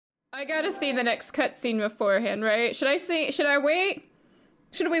I gotta see the next cutscene beforehand, right? Should I wait?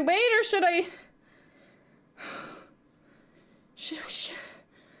 Should we wait or should I?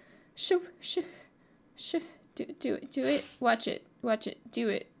 Do it. Watch it. Do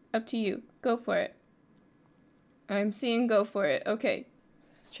it. Up to you. Go for it. I'm seeing go for it. Okay.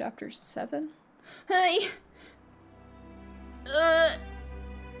 This is chapter 7. Hi.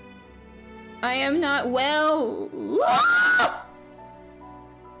 I am not well.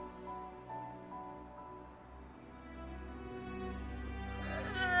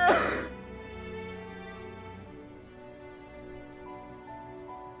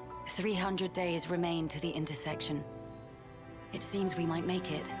 300 days remain to the intersection. It seems we might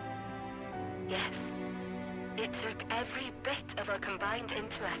make it. Yes. It took every bit of our combined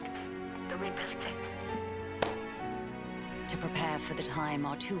intellects, but we built it. To prepare for the time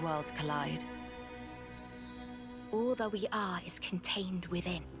our two worlds collide. All that we are is contained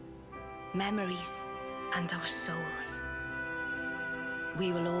within. Memories and our souls.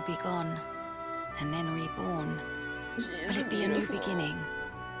 We will all be gone, and then reborn. Will it be a new beginning,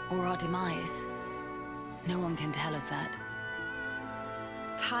 or our demise? No one can tell us that.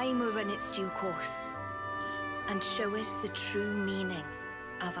 Time will run its due course, and show us the true meaning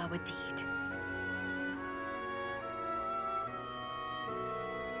of our deed.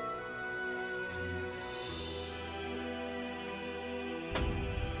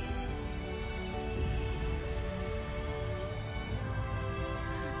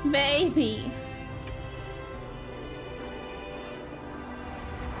 Baby.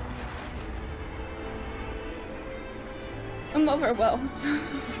 I'm overwhelmed.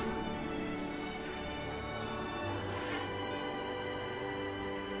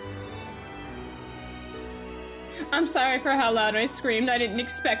 I'm sorry for how loud I screamed. I didn't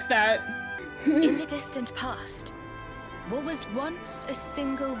expect that. In the distant past, what was once a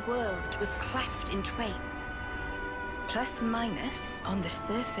single world was cleft in twain. Plus and minus, on the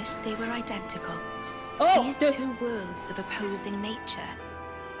surface, they were identical. Oh, these two worlds of opposing nature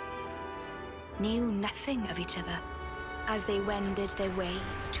knew nothing of each other as they wended their way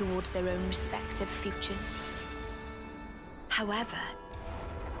towards their own respective futures. However,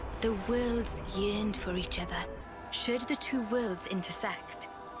 the worlds yearned for each other. Should the two worlds intersect,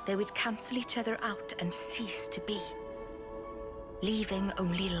 they would cancel each other out and cease to be, leaving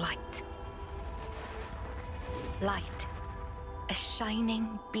only light. Light, a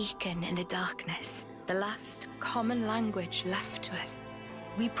shining beacon in the darkness, the last common language left to us.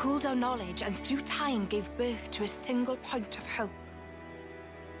 We pooled our knowledge and through time gave birth to a single point of hope.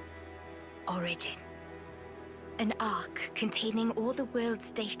 Origin. An arc containing all the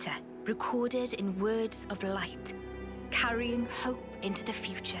world's data, recorded in words of light, carrying hope into the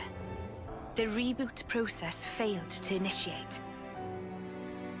future. The reboot process failed to initiate.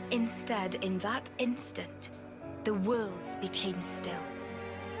 Instead, in that instant, the worlds became still,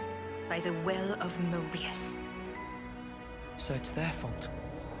 by the will of Mobius. So it's their fault.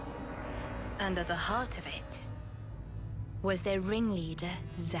 And at the heart of it was their ringleader,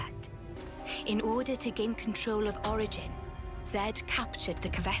 Zed. In order to gain control of Origin, Zed captured the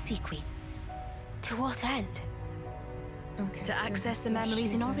Kavesi Queen. To what end? Okay, to so access the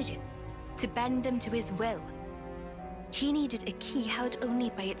memories in Origin, to bend them to his will. He needed a key held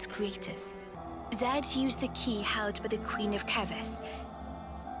only by its creators. Zed used the key held by the Queen of Keves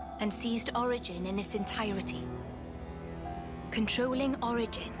and seized Origin in its entirety. Controlling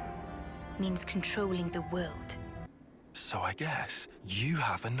Origin means controlling the world. So I guess you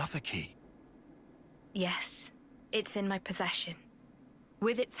have another key. Yes, it's in my possession.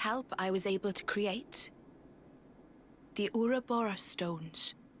 With its help, I was able to create the Ouroboros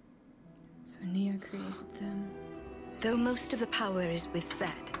stones. So Nia created them. Though most of the power is with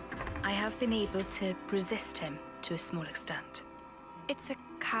Zed, I have been able to resist him to a small extent. It's a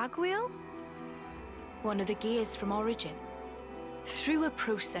cogwheel? One of the gears from Origin. Through a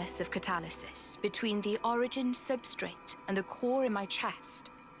process of catalysis between the Origin substrate and the core in my chest,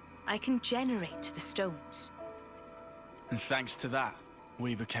 I can generate the stones. And thanks to that,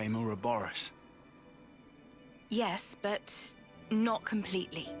 we became Ouroboros. Yes, but not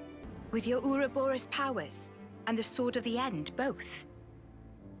completely. With your Ouroboros powers and the Sword of the End, both.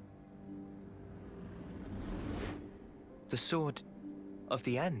 The Sword of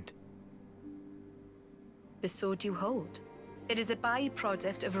the End? The sword you hold. It is a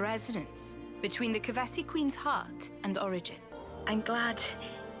byproduct of resonance between the Kavesi Queen's heart and Origin. I'm glad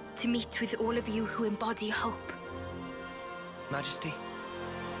to meet with all of you who embody hope. Majesty,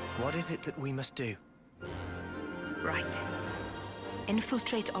 what is it that we must do? Right.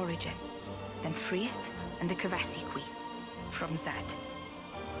 Infiltrate Origin, then free it and the Kavesi Queen from Zed.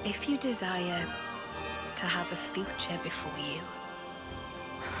 If you desire to have a future before you...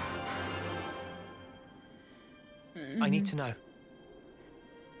 I need to know.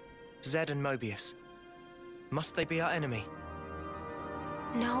 Zed and Mobius. Must they be our enemy?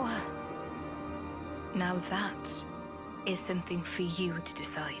 Noah. Now that is something for you to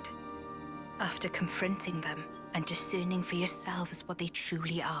decide. After confronting them and discerning for yourselves what they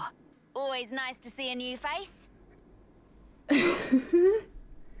truly are. Always nice to see a new face.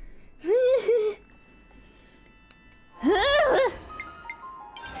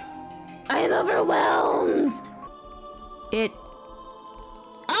 I'm overwhelmed.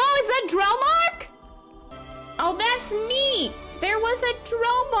 Oh, is that Dromark? Oh, that's neat. There was a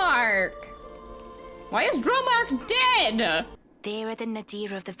Dromark. Why is Dromark dead? There are the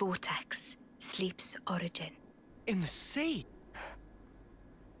nadir of the vortex, sleep's origin. In the sea?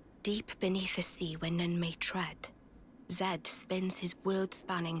 Deep beneath the sea where none may tread, Zed spins his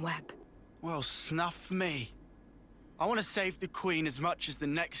world-spanning web. Well, snuff me. I want to save the Queen as much as the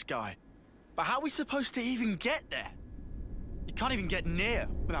next guy. But how are we supposed to even get there? You can't even get near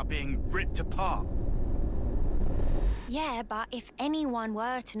without being ripped apart. Yeah, but if anyone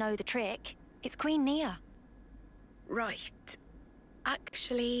were to know the trick, it's Queen Nia. Right.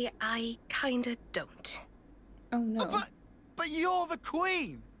 Actually, I kinda don't. Oh no. But you're the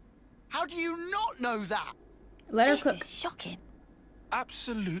Queen! How do you not know that? Let her This cook. is shocking.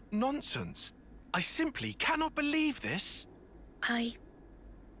 Absolute nonsense. I simply cannot believe this. I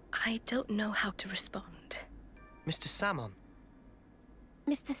don't know how to respond. Mr. Salmon.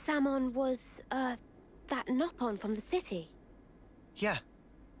 Mr. Salmon was, that Nopon from the city. Yeah.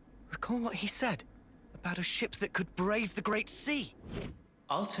 Recall what he said about a ship that could brave the great sea.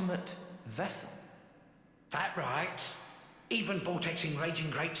 Ultimate vessel. That right. Even vortexing raging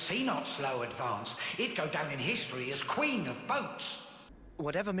great sea not slow advance. It'd go down in history as queen of boats.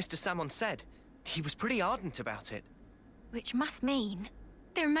 Whatever Mr. Salmon said, he was pretty ardent about it. Which must mean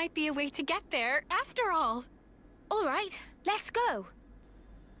there might be a way to get there after all. All right, let's go.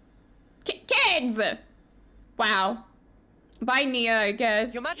 Kids! Wow. Bye, Nia, I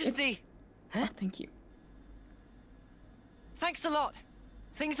guess. Your Majesty! Oh, thank you. Thanks a lot.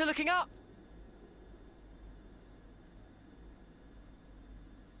 Things are looking up.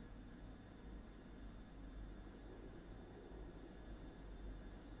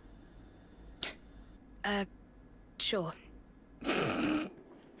 Sure.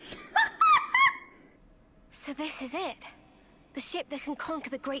 So this is it. The ship that can conquer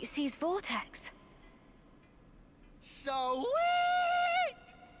the Great Sea's vortex. Sweet!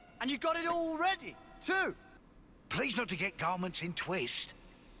 And you got it all ready, too. Please not to get garments in twist.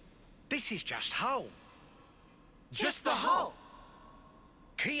 This is just hull. Just the hull?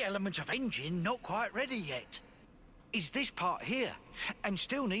 Key elements of engine not quite ready yet. Is this part here, and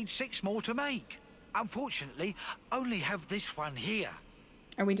still needs 6 more to make. Unfortunately, only have this one here.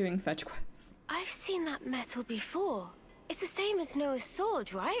 Are we doing fetch quests? I've seen that metal before. It's the same as Noah's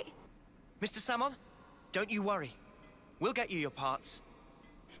sword, right? Mr. Salmon, don't you worry. We'll get you your parts.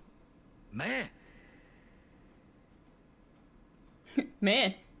 Meh.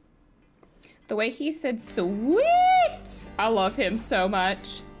 Man. The way he said sweet! I love him so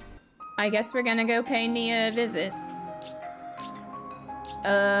much. I guess we're gonna go pay Nia a visit.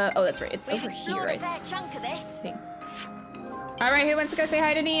 Oh, that's right. It's over here, I think. All right, who wants to go say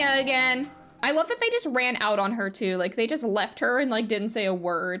hi to Nia again? I love that they just ran out on her too. Like they just left her and like didn't say a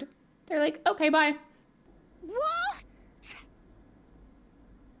word. They're like, okay, bye. What?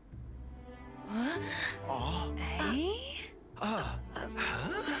 Oh. Hey?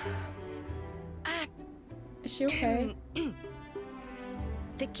 Is she okay?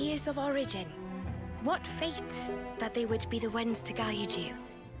 The gears of origin. What fate that they would be the ones to guide you.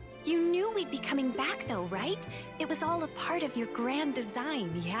 You knew we'd be coming back though, right? It was all a part of your grand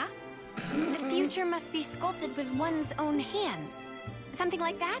design, yeah? The future must be sculpted with one's own hands. Something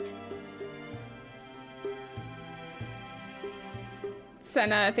like that?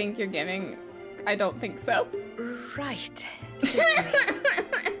 Senna, I think you're giving... I don't think so. Right.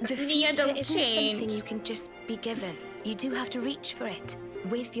 The Nia, future don't isn't change. something you can just be given. You do have to reach for it.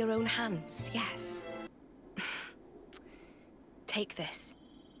 With your own hands, yes. Take this.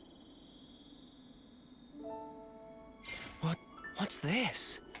 What's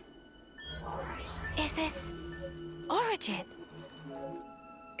this? Is this Origin?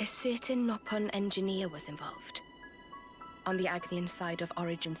 A certain Nopon engineer was involved. On the Agnian side of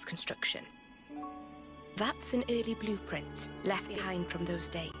Origin's construction. That's an early blueprint left behind from those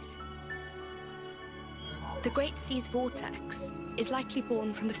days. The Great Sea's vortex is likely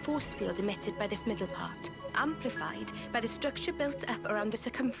born from the force field emitted by this middle part. amplified by the structure built up around the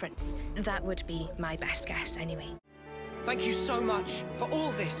circumference. That would be my best guess, anyway. Thank you so much for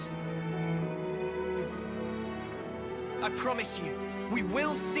all this. I promise you, we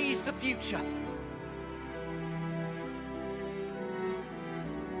will seize the future.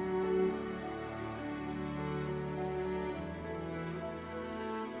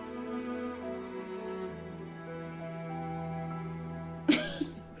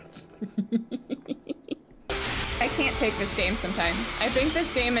 I can't take this game sometimes. I think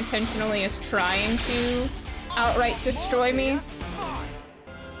this game intentionally is trying to outright destroy me.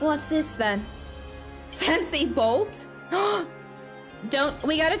 What's this then? Fancy bolt?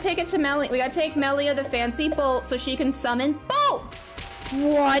 We gotta take it to Melia. We gotta take Melia the fancy bolt so she can summon Bolt!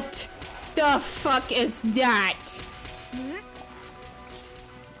 What the fuck is that?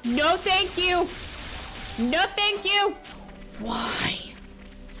 No thank you! No thank you! Why?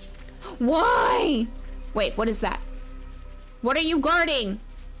 Why? Wait, what is that? What are you guarding?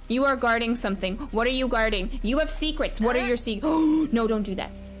 You are guarding something. What are you guarding? You have secrets. What are your secrets? No, don't do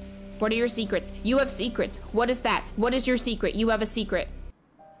that. What are your secrets? You have secrets. What is that? What is your secret? You have a secret.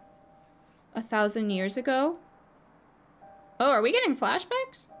 1,000 years ago? Oh, are we getting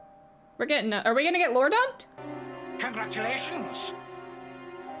flashbacks? Are we gonna get lore dumped? Congratulations.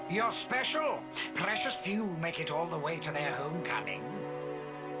 You're special. Precious few make it all the way to their homecoming.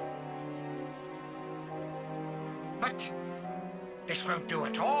 But this won't do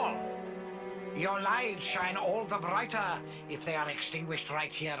at all. Your lives shine all the brighter if they are extinguished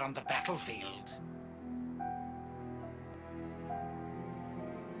right here on the battlefield.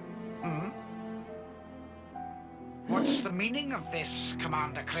 Hmm? What's the meaning of this,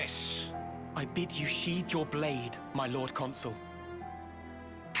 Commander Chris? I bid you sheathe your blade, my Lord Consul.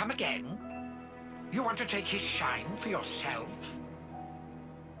 Come again? You want to take his shine for yourself?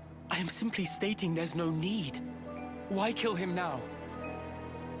 I am simply stating there's no need. Why kill him now?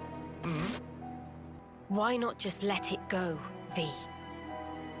 Hmm? Why not just let it go, V?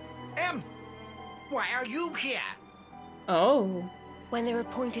 Why are you here? Oh. When their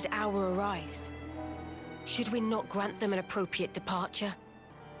appointed hour arrives, should we not grant them an appropriate departure?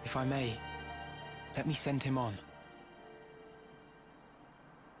 If I may, let me send him on.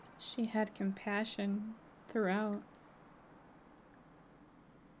 She had compassion throughout.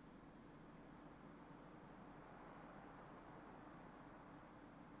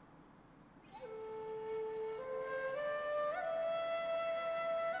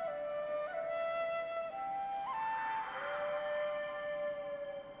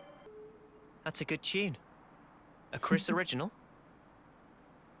 That's a good tune. A Chris original?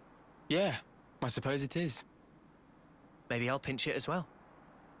 Yeah, I suppose it is. Maybe I'll pinch it as well.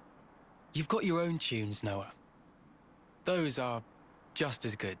 You've got your own tunes, Noah. Those are just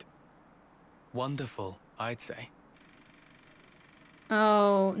as good. Wonderful, I'd say.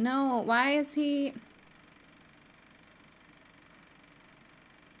 Oh, no. Why is he...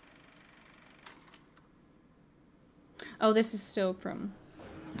 Oh, this is still from...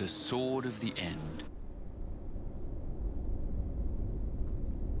 The Sword of the End.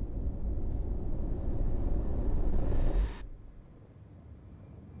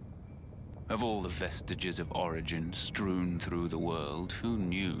 Of all the vestiges of origin strewn through the world, who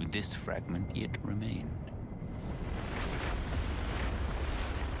knew this fragment yet remained?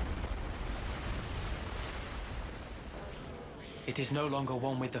 It is no longer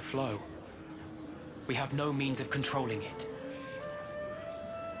one with the flow. We have no means of controlling it.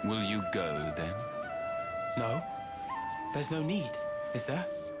 Will you go, then? No. There's no need, is there?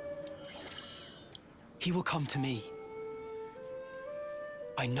 He will come to me.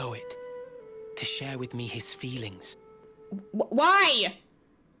 I know it. To share with me his feelings. Why?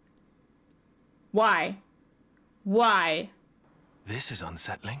 Why? Why? This is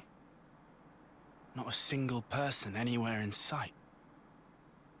unsettling. Not a single person anywhere in sight.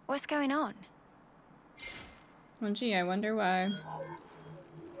 What's going on? Oh, gee, I wonder why.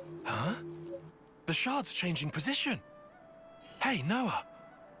 Huh? The shard's changing position. Hey, Noah.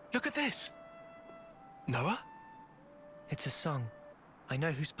 Look at this. Noah? It's a song. I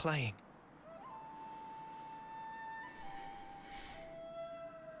know who's playing.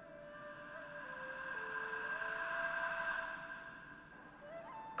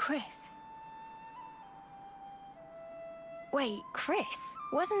 Chris. Wait, Chris?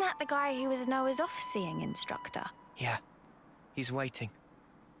 Wasn't that the guy who was Noah's off-seeing instructor? Yeah. He's waiting.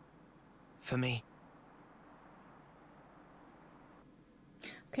 For me.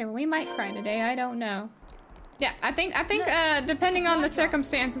 Okay, well, we might cry today. I don't know. Yeah, I think depending on the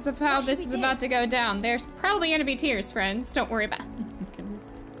circumstances of how this is about to go down, there's probably gonna be tears, friends. Don't worry about it.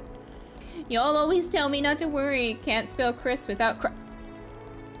 Goodness. Y'all always tell me not to worry. Can't spell Chris without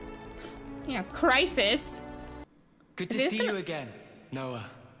yeah, crisis. Good to see you again, Noah.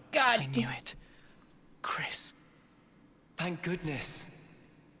 God, I knew it. Chris. Thank goodness.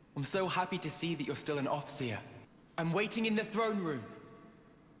 I'm so happy to see that you're still an Offseer. I'm waiting in the throne room.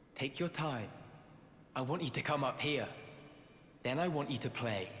 Take your time. I want you to come up here. Then I want you to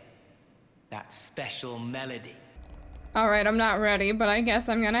play that special melody. All right, I'm not ready, but I guess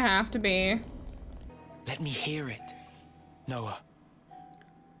I'm gonna have to be. Let me hear it, Noah.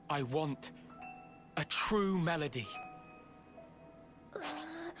 I want a true melody.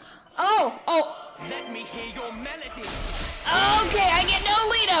 Oh! Let me hear your melody. Okay, I get no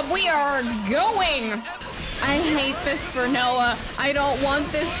lead up. We are going. I hate this for Noah. I don't want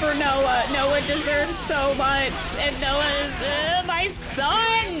this for Noah. Noah deserves so much, and Noah is my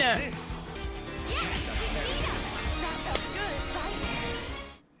son.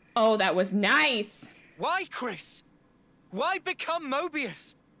 Oh, that was nice. Why, Chris? Why become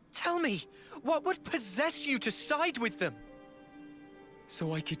Mobius? Tell me, what would possess you to side with them?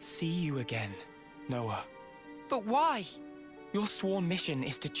 So I could see you again, Noah. But why? Your sworn mission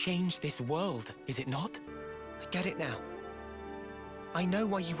is to change this world, is it not? I get it now. I know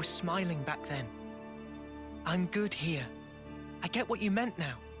why you were smiling back then. I'm good here. I get what you meant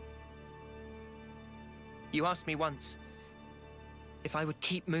now. You asked me once if I would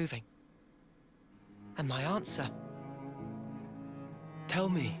keep moving. And my answer... Tell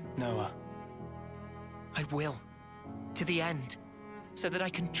me, Noah. I will. To the end. So that I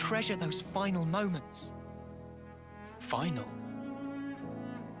can treasure those final moments. Final?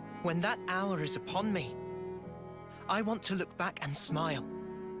 When that hour is upon me, I want to look back and smile.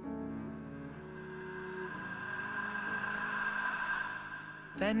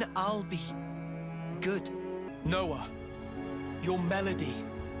 Then I'll be good. Noah, your melody,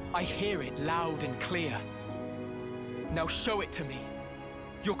 I hear it loud and clear. Now show it to me.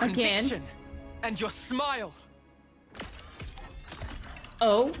 Your conviction and your smile.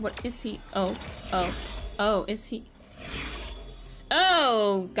 Oh, what is he? Oh, is he?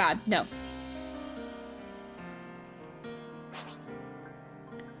 Oh, God, no.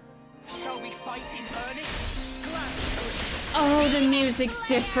 Shall we fight in earnest? Oh, the music's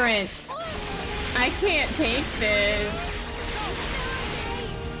different. I can't take this.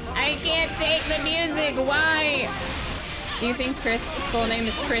 I can't take the music. Why? Do you think Chris' full name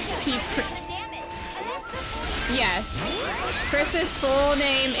is Chris P? Yes. Chris's full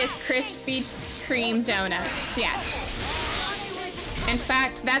name is Krispy Kreme Donuts. Yes. In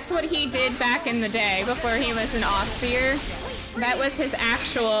fact, that's what he did back in the day before he was an Offseer. That was his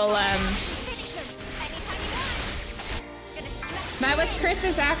actual, that was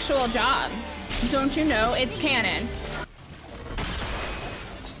Chris's actual job. Don't you know? It's canon.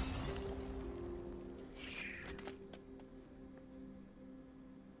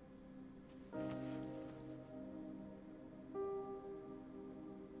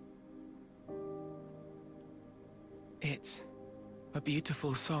 It's a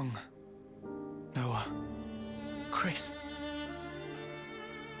beautiful song, Noah. Chris,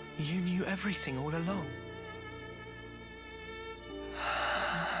 you knew everything all along.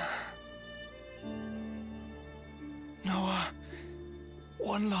 Noah,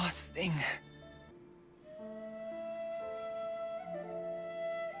 one last thing.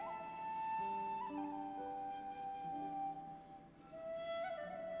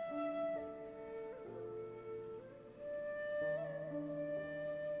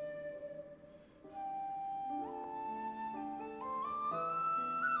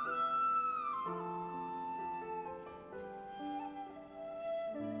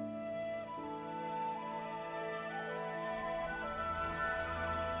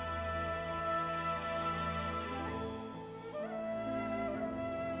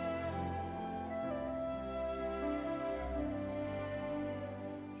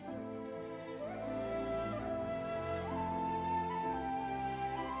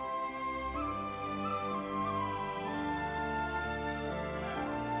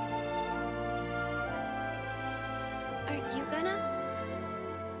 Are you gonna?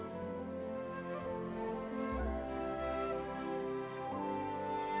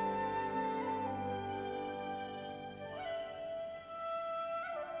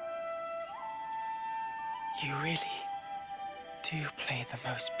 You really do play the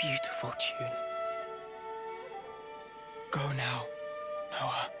most beautiful tune. Go now,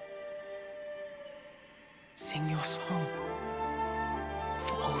 Noah. Sing your song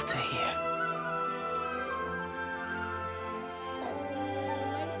for all to hear.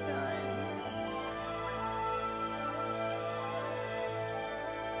 My son.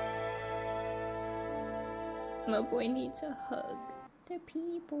 My boy needs a hug. The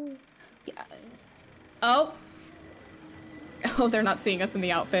people. Yeah. Oh. Oh, they're not seeing us in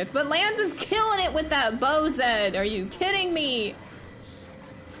the outfits, but Lance is killing it with that bow, Zed. Are you kidding me?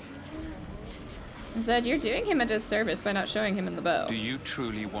 Zed, you're doing him a disservice by not showing him in the bow. Do you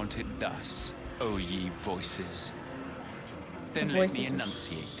truly want it thus, O ye voices? Then The let me voices are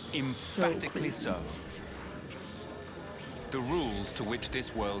enunciate, emphatically so. The rules to which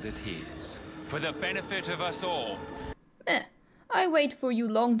this world adheres, for the benefit of us all. I wait for you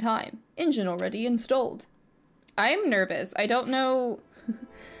long time. Engine already installed. I'm nervous. I don't know.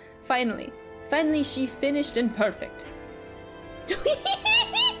 Finally she finished and perfect.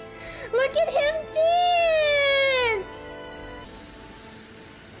 Look at him dance!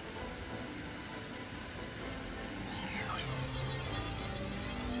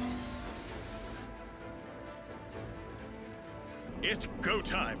 It's go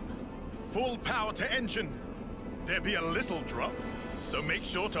time. Full power to engine. There be a little drop, so make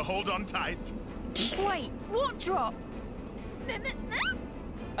sure to hold on tight. Wait, what drop?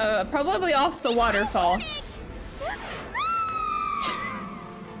 Probably off the waterfall.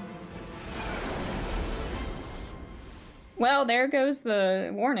 Well, there goes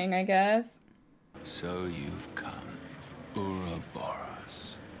the warning, I guess. So you've come,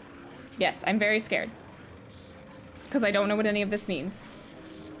 Ouroboros. Yes, I'm very scared. Because I don't know what any of this means.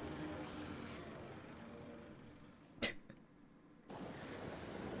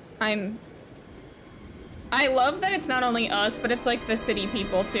 I love that it's not only us, but it's like the city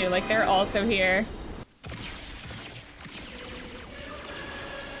people too. Like, they're also here.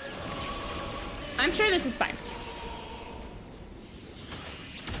 I'm sure this is fine.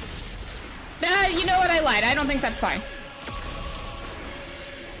 You know what? I lied. I don't think that's fine.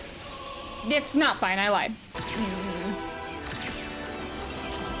 It's not fine. I lied.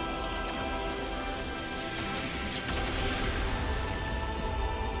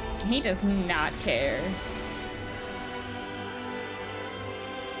 He does not care.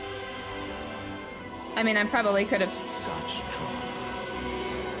 I mean, I probably could have. Such trauma.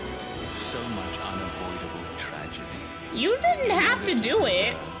 So much unavoidable tragedy. You didn't have to do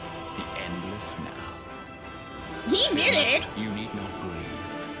it. The endless now. He did it. You need not grieve.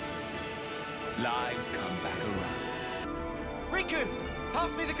 Lives come back around. Riku,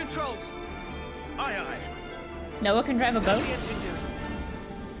 pass me the controls. Aye, aye. Noah can drive a boat.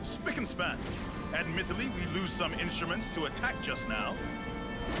 Spick and span. Admittedly, we lose some instruments to attack just now,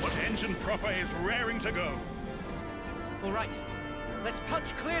 but engine proper is raring to go. All right, let's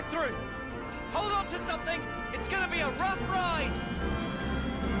punch clear through. Hold on to something. It's gonna be a rough ride.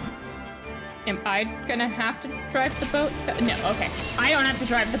 Am I gonna have to drive the boat? No, okay. I don't have to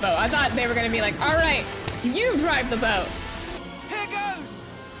drive the boat. I thought they were gonna be like, all right, you drive the boat. Here goes.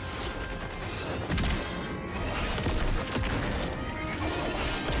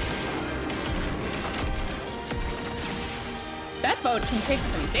 That boat can take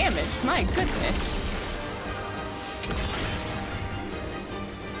some damage, my goodness.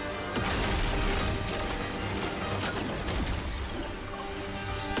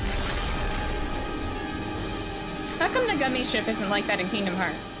 How come the gummy ship isn't like that in Kingdom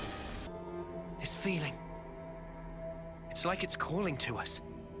Hearts? This feeling. It's like it's calling to us.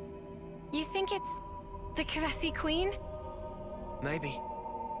 You think it's the Caressy Queen? Maybe.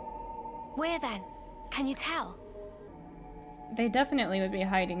 Where then? Can you tell? They definitely would be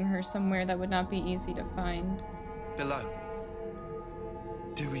hiding her somewhere that would not be easy to find. Below.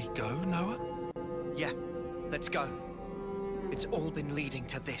 Do we go, Noah? Yeah, let's go. It's all been leading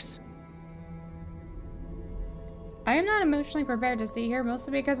to this. I am not emotionally prepared to see her,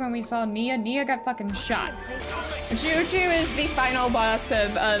 mostly because when we saw Nia got fucking shot. Choo-Choo is the final boss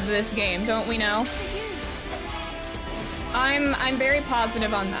of this game, don't we know? I'm very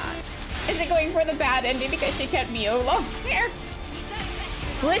positive on that. Is it going for the bad ending because she kept Mio long hair?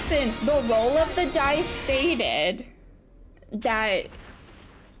 Listen, the roll of the dice stated that...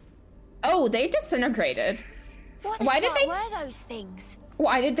 Oh, they disintegrated. Why were those things?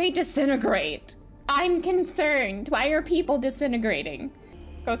 Why did they disintegrate? I'm concerned. Why are people disintegrating?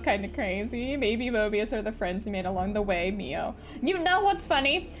 Goes kind of crazy. Maybe Mobius are the friends he made along the way, Mio. You know what's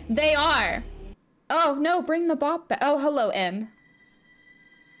funny? They are. Oh, no, bring the bop back. Oh, hello, N.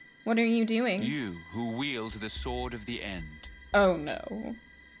 What are you doing? You who wield the sword of the end. Oh, no.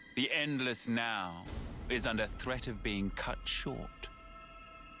 The endless now is under threat of being cut short.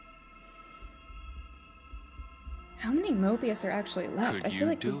 How many Mobius are actually left? Could I feel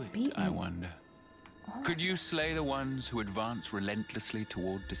like you do we've beaten I wonder. Could you slay the ones who advance relentlessly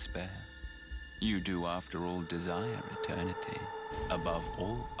toward despair? You do, after all, desire eternity above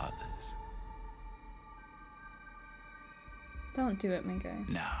all others. Don't do it, my guy.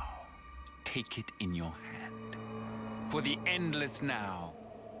 Now, take it in your hand. For the endless now.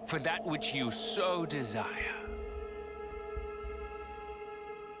 For that which you so desire.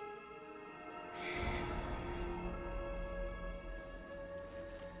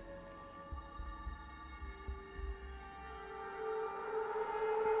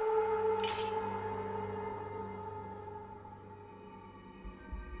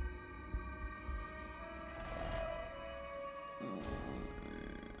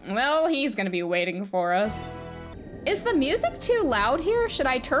 Well, he's gonna be waiting for us. Is the music too loud here? Should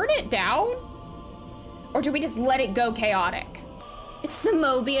I turn it down? Or do we just let it go chaotic? It's the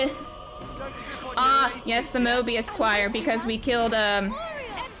Mobius. Ah, yes, the Mobius choir, because we killed D&J,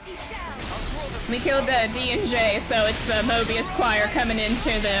 so it's the Mobius choir coming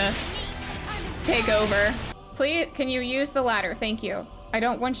into the takeover. Please, can you use the ladder? Thank you. I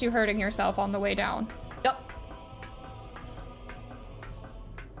don't want you hurting yourself on the way down.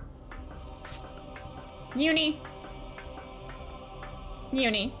 Uni.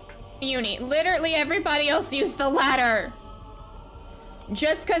 Literally everybody else used the ladder.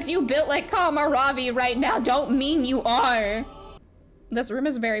 Just because you built like Kamaravi right now don't mean you are. This room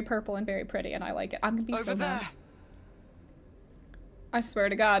is very purple and very pretty and I like it. I'm gonna be so mad. I swear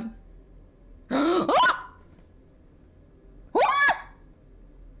to God. Hello!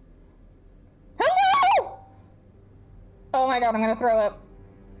 Oh my God, I'm gonna throw up.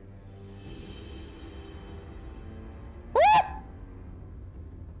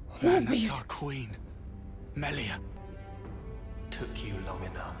 Man, that's our queen, Melia. Took you long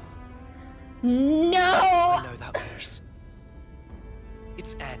enough. No! I know that voice.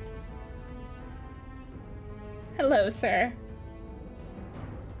 It's N. Hello, sir.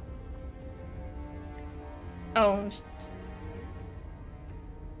 Oh,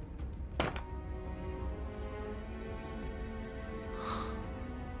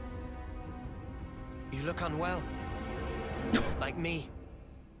 You look unwell. Like me.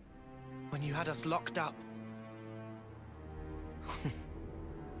 When you had us locked up.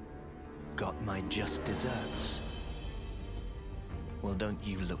 Got my just desserts. Well, don't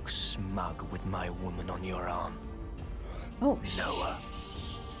you look smug with my woman on your arm. Oh, Noah.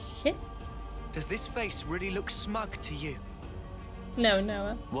 Shit. Does this face really look smug to you? No,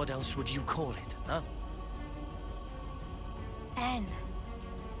 Noah. What else would you call it, huh? N.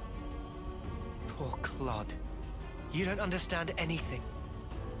 Poor Claude. You don't understand anything.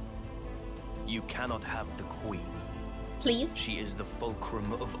 You cannot have the queen. Please? She is the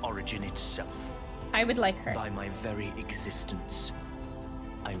fulcrum of origin itself. I would like her. By my very existence,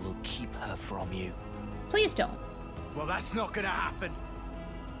 I will keep her from you. Please don't. Well, that's not gonna happen.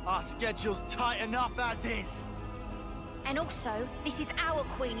 Our schedule's tight enough as is. And also, this is our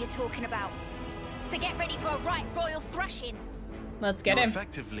queen you're talking about. So get ready for a right royal thrashing. Let's get You're him.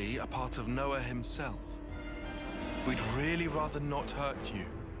 Effectively a part of Noah himself. We'd really rather not hurt you.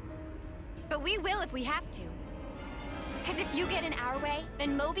 But we will if we have to. Because if you get in our way,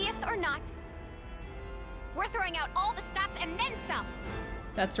 then Mobius or not, we're throwing out all the stops and then some.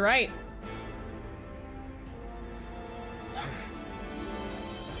 That's right.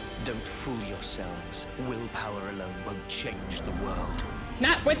 Don't fool yourselves. Willpower alone won't change the world.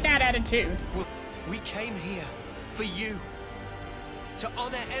 Not with that attitude. We came here for you. To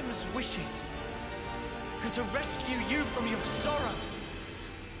honor M's wishes. And to rescue you from your sorrow.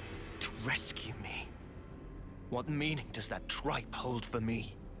 To rescue me. What meaning does that tripe hold for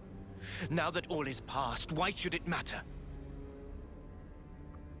me? Now that all is past, why should it matter?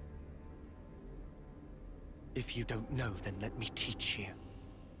 If you don't know, then let me teach you.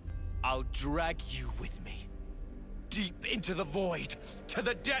 I'll drag you with me. Deep into the void, to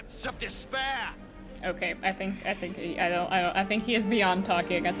the depths of despair. Okay, I think he is beyond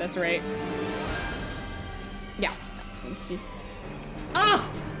talking at this rate. Yeah. Let's see. Oh!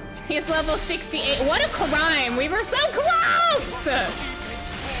 He's level 68. What a crime! We were so close!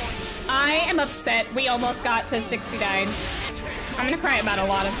 I am upset. We almost got to 69. I'm gonna cry about a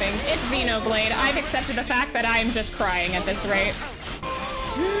lot of things. It's Xenoblade. I've accepted the fact that I'm just crying at this rate.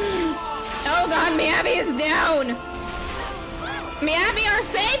 Oh God, Miyabi is down! Miyabi, our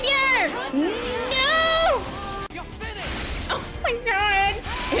savior! No! Oh my God!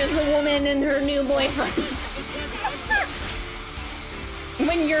 Here's a woman and her new boyfriend.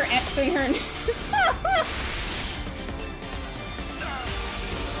 When you're Xing her.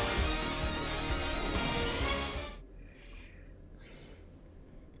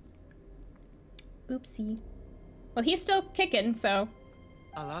 Oopsie. Well, he's still kicking, so.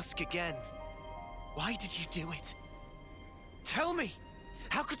 I'll ask again. Why did you do it? Tell me!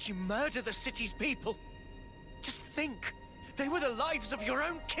 How could you murder the city's people? Just think. They were the lives of your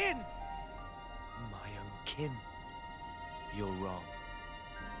own kin! My own kin? You're wrong.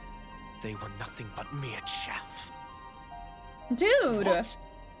 They were nothing but mere chaff. Dude! What?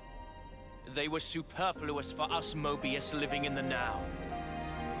 They were superfluous for us Mobius living in the now.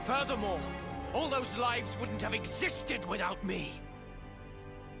 Furthermore, all those lives wouldn't have existed without me.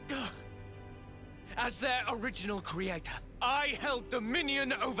 As their original creator, I held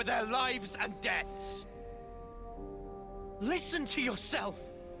dominion over their lives and deaths. Listen to yourself!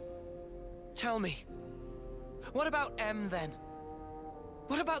 Tell me, what about M then?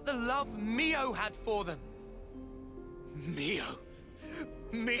 What about the love Mio had for them? Mio!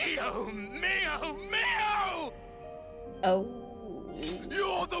 Mio! Mio! Mio! Oh.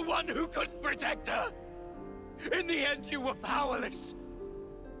 You're the one who couldn't protect her! In the end, you were powerless.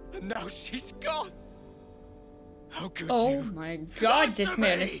 And now she's gone. How could you? Oh my god, this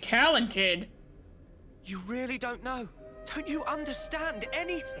man is talented. You really don't know. Don't you understand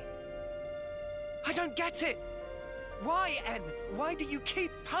anything? I don't get it. Why, N? Why do you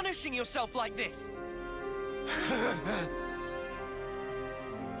keep punishing yourself like this?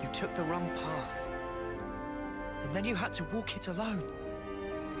 You took the wrong path. And then you had to walk it alone.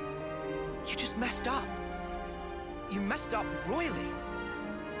 You just messed up. You messed up royally.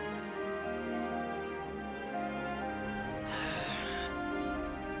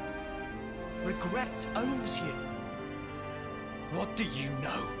 Regret owns you. What do you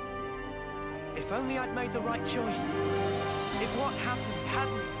know? If only I'd made the right choice. If what happened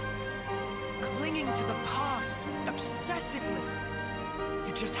hadn't. Clinging to the past, obsessively.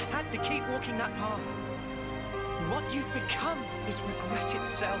 You just had to keep walking that path. What you've become is regret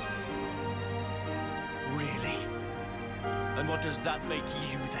itself. Really? And what does that make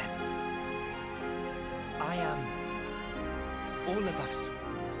you then? I am. All of us.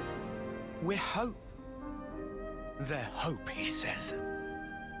 We're hope. They're hope, he says.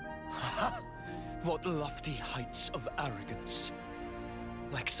 What lofty heights of arrogance.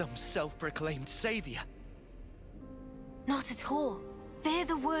 Like some self-proclaimed savior. Not at all. They're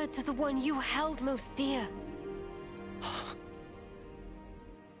the words of the one you held most dear.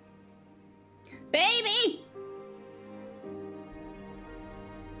 Baby!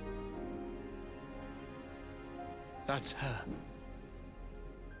 That's her.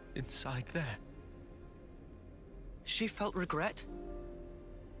 Inside there. She felt regret.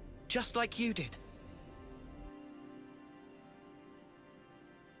 Just like you did.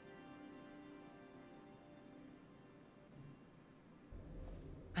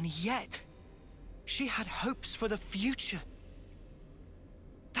 And yet, she had hopes for the future.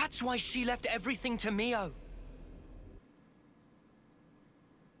 That's why she left everything to Mio.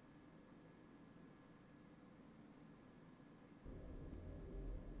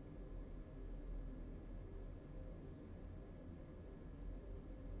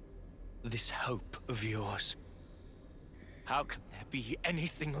 This hope of yours. How can there be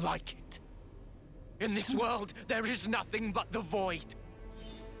anything like it? In this world, there is nothing but the void.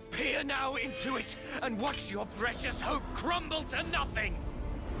 Peer now into it, and watch your precious hope crumble to nothing!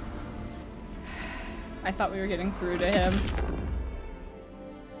 I thought we were getting through to him.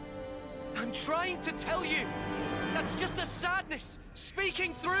 I'm trying to tell you! That's just the sadness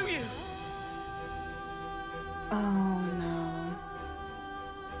speaking through you! Oh no.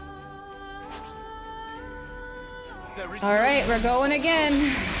 Alright, we're going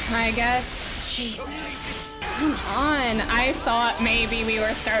again, I guess. Jesus. Come on. I thought maybe we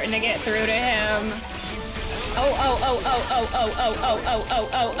were starting to get through to him. Oh.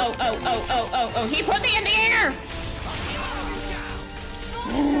 He put me in the air!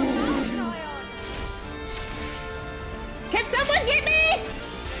 Can someone get me?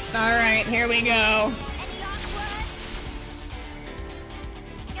 Alright, here we go.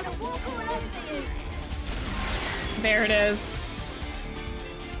 There it is.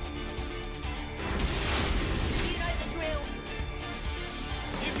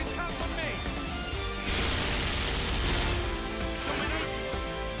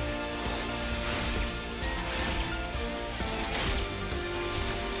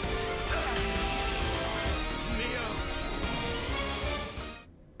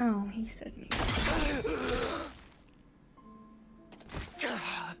 Oh, he said me.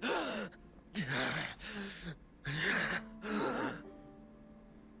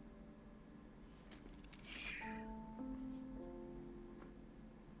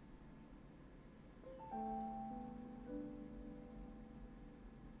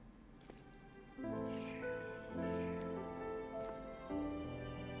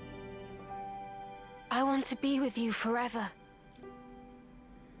 I want to be with you forever.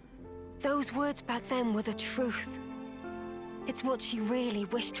 Those words back then were the truth. It's what she really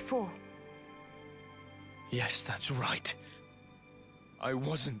wished for. Yes, that's right. I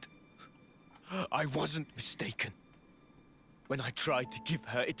wasn't mistaken. When I tried to give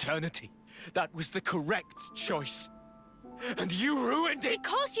her eternity, that was the correct choice. And you ruined it!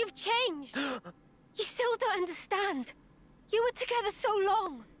 Because you've changed! You still don't understand. You were together so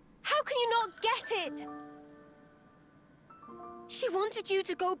long. How can you not get it? She wanted you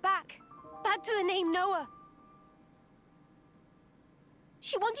to go back to the name Noah.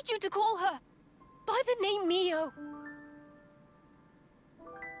 She wanted you to call her by the name Mio.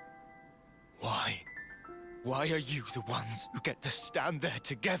 Why? Why are you the ones who get to stand there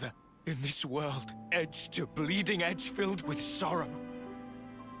together in this world, edge to bleeding edge, filled with sorrow?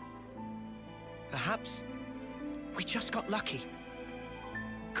 Perhaps we just got lucky.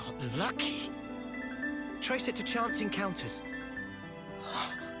 Got lucky? Trace it to chance encounters.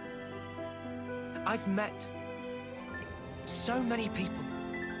 I've met so many people.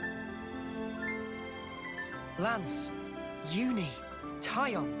 Lance, Uni,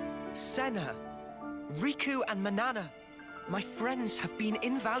 Tyon, Senna, Riku and Manana. My friends have been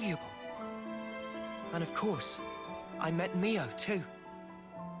invaluable. And of course, I met Mio too.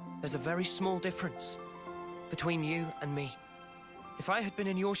 There's a very small difference between you and me. If I had been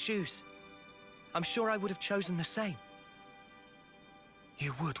in your shoes, I'm sure I would have chosen the same.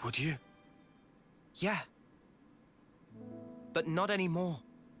 You would you? Yeah. But not anymore.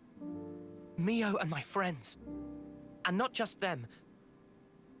 Mio and my friends. And not just them,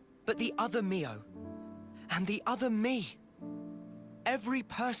 but the other Mio. And the other me. Every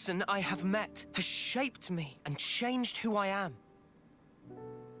person I have met has shaped me and changed who I am.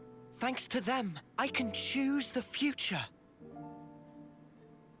 Thanks to them, I can choose the future.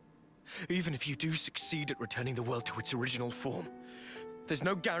 Even if you do succeed at returning the world to its original form, there's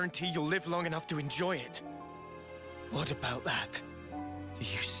no guarantee you'll live long enough to enjoy it. What about that? Do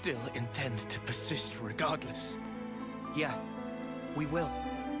you still intend to persist regardless? Yeah, we will.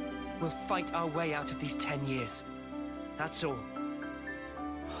 We'll fight our way out of these 10 years. That's all.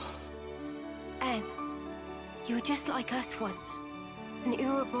 En, you were just like us once. An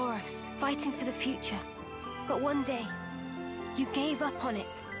Ouroboros, fighting for the future. But one day, you gave up on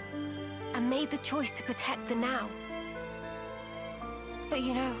it. And made the choice to protect the now. But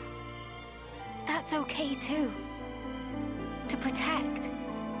you know, that's okay too. To protect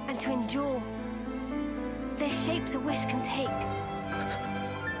and to endure. They're shapes a wish can take.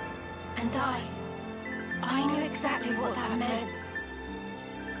 And I knew exactly what that meant.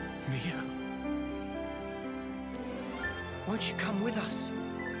 Mio, won't you come with us?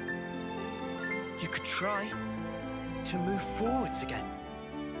 You could try to move forwards again.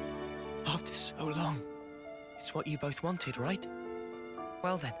 After so long. It's what you both wanted, right?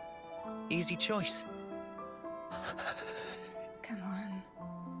 Well then, easy choice. Come on.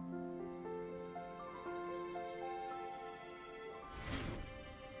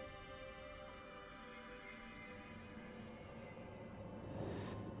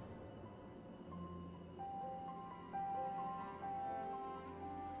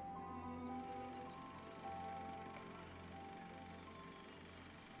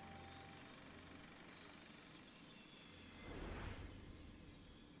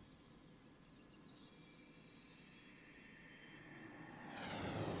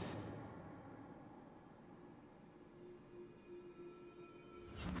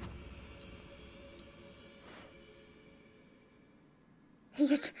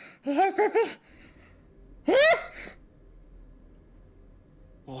 Here's the thing.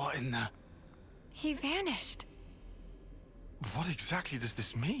 What in the... He vanished. What exactly does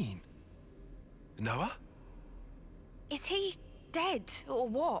this mean? Noah? Is he dead, or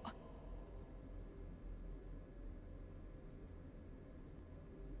what?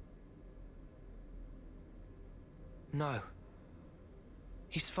 No.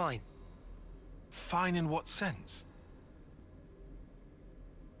 He's fine. Fine in what sense?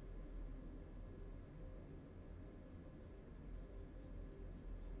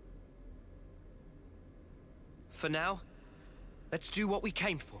 For now, let's do what we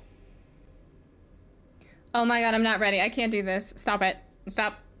came for. Oh my god, I'm not ready. I can't do this. Stop it.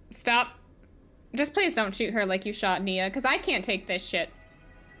 Stop. Stop. Just please don't shoot her like you shot Nia, because I can't take this shit.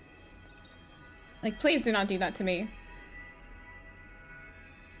 Like, please do not do that to me.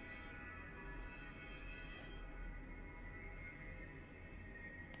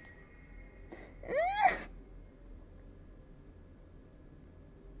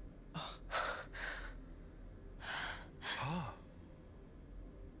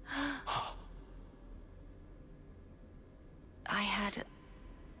 I had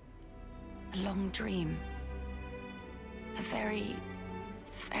a long dream. A very,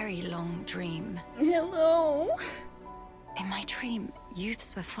 very long dream. Hello. In my dream,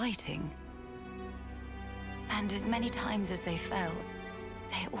 youths were fighting. And as many times as they fell,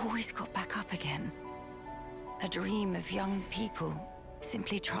 they always got back up again. A dream of young people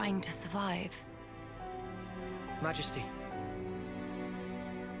simply trying to survive. Majesty.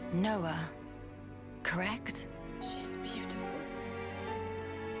 Noah, correct? She's beautiful.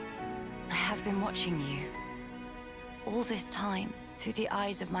 I have been watching you. All this time, through the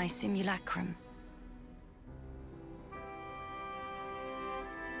eyes of my simulacrum.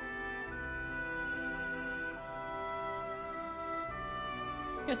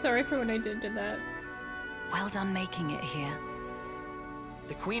 Yeah, sorry for what I did to that. Well done making it here.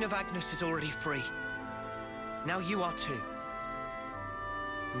 The Queen of Agnes is already free. Now you are too.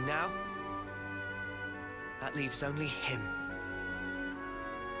 And now, that leaves only him.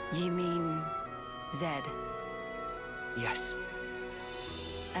 You mean Zed? Yes.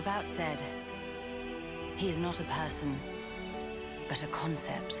 About Zed. He is not a person, but a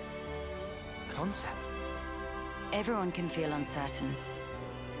concept. Concept? Everyone can feel uncertain,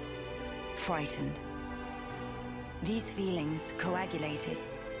 frightened. These feelings coagulated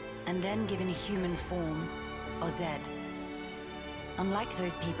and then given a human form, or Zed. Unlike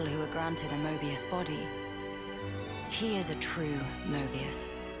those people who are granted a Mobius body, he is a true Mobius.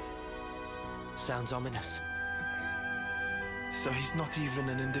 Sounds ominous. So he's not even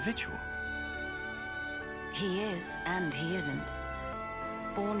an individual? He is, and he isn't.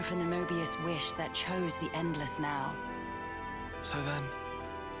 Born from the Mobius wish that chose the endless now. So then,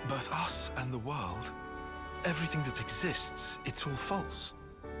 both us and the world, everything that exists, it's all false.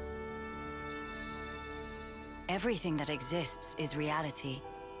 Everything that exists is reality.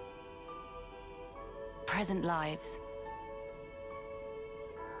 Present lives.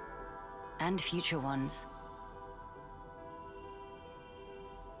 And future ones.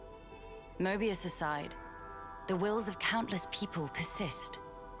 Mobius aside, the wills of countless people persist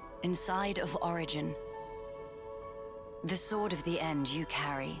inside of Origin. The sword of the end you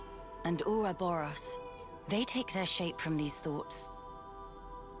carry, and Ouroboros, they take their shape from these thoughts.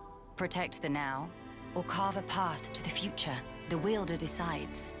 Protect the now, or carve a path to the future. The wielder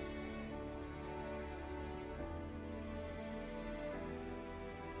decides.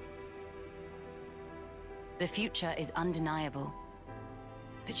 The future is undeniable,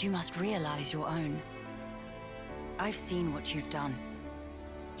 but you must realize your own. I've seen what you've done.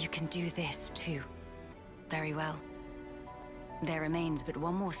 You can do this too. Very well. There remains but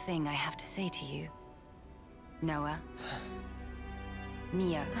one more thing I have to say to you. Noah.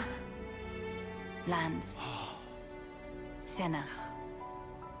 Mio. Lanz. Senna.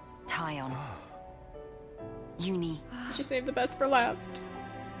 Tyon. Uni. She saved the best for last.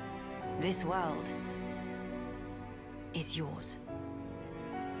 This world is yours.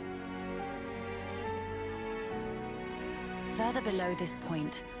 Further below this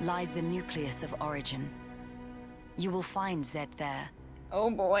point lies the nucleus of Origin. You will find Zed there. Oh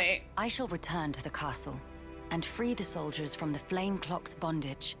boy. I shall return to the castle and free the soldiers from the Flame Clock's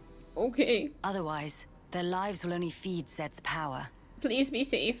bondage. Okay. Otherwise, their lives will only feed Zed's power. Please be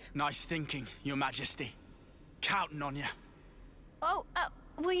safe. Nice thinking, Your Majesty. Counting on you. Oh,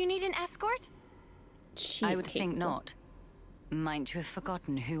 will you need an escort? She's I would think not. Might you have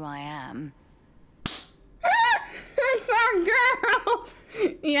forgotten who I am? That's our girl!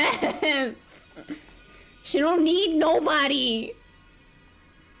 Yes! She don't need nobody!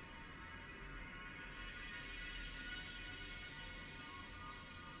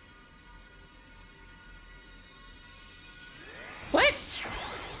 What?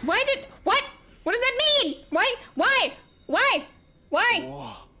 What? What does that mean? Why? Why? Why?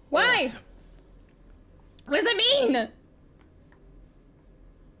 Whoa, Why? awesome. What does that mean?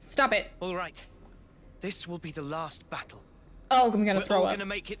 Stop it. All right. This will be the last battle. Oh, I'm gonna throw We're all up. gonna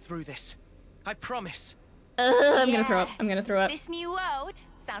make it through this. I promise. I'm gonna throw up. I'm gonna throw up. This new world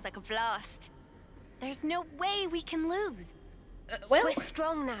sounds like a blast. There's no way we can lose. Well, we're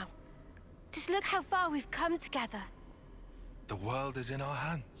strong now. Just look how far we've come together. The world is in our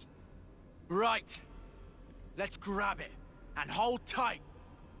hands. Right. Let's grab it and hold tight.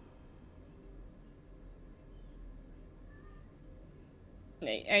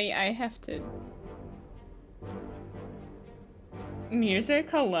 I have to. Music,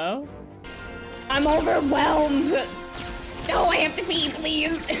 hello? I'm overwhelmed! No, I have to pee,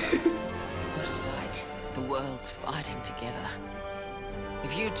 please! What a sight. The world's fighting together.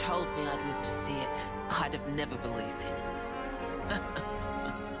 If you told me I'd live to see it, I'd have never believed it.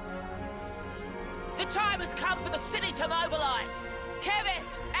 The time has come for the city to mobilize!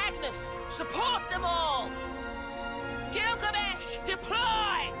 Keves, Agnes, support them all! Gilgamesh,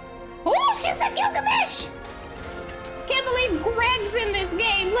 deploy! Oh, she said Gilgamesh! Can't believe Greg's in this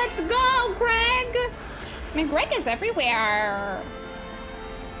game. Let's go, Greg! I mean, Greg is everywhere.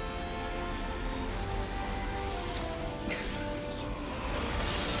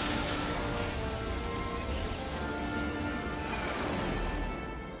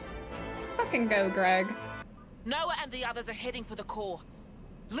 Let's fucking go, Greg. Noah and the others are heading for the core.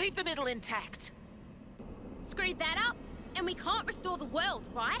 Leave the middle intact. Screw that up, and we can't restore the world,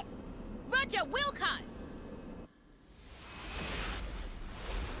 right? Roger, Wilco!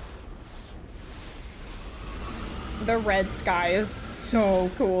 The red sky is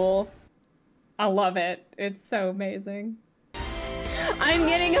so cool. I love it. It's so amazing. I'm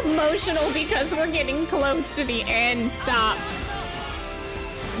getting emotional because we're getting close to the end. Stop.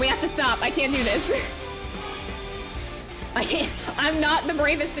 We have to stop. I can't do this. I'm not the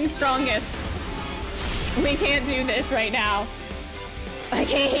bravest and strongest. We can't do this right now. I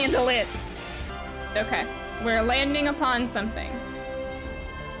can't handle it. Okay, we're landing upon something.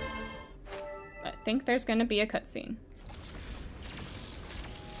 I think there's gonna be a cutscene.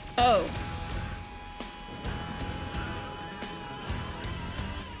 Oh.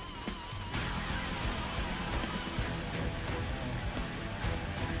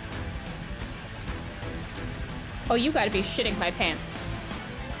 Oh, you gotta be shitting my pants.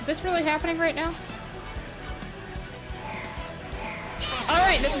 Is this really happening right now?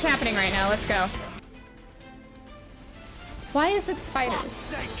 Alright, this is happening right now. Let's go. Why is it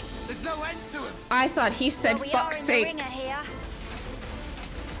spiders? There's no end to him. I thought he said fuck's sake.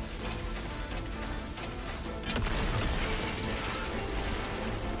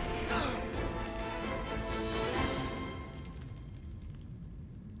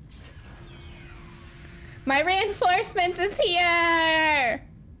 My reinforcements is here!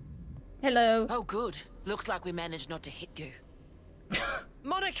 Hello. Oh, good. Looks like we managed not to hit you.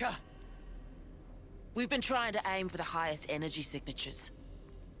 Monica! We've been trying to aim for the highest energy signatures.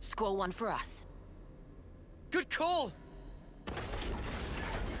 Score one for us. Good call!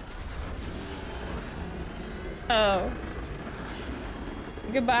 Oh.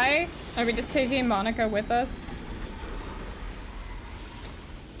 Goodbye? Are we just taking Monica with us?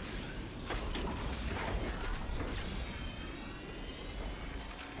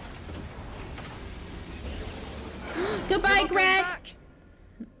 Goodbye, Greg!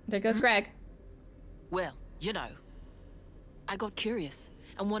 There goes Greg. Well, you know, I got curious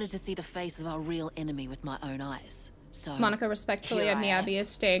and wanted to see the face of our real enemy with my own eyes. So Monica respectfully and Miyabi is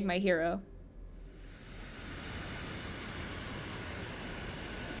staying my hero.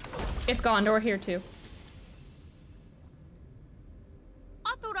 It's Gondor here too.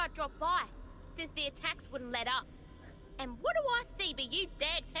 I thought I'd drop by, since the attacks wouldn't let up. And what do I see but you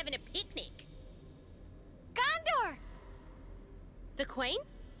dags having a picnic? Gondor! The Queen?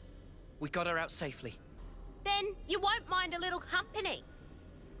 We got her out safely. Then you won't mind a little company.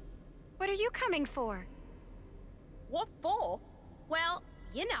 What are you coming for? What for? Well,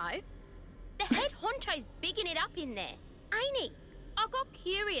 you know, the head honcho's bigging it up in there, ain't he? I got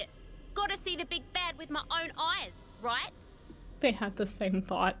curious. Gotta see the big bad with my own eyes, right? They had the same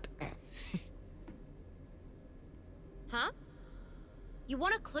thought. Huh? You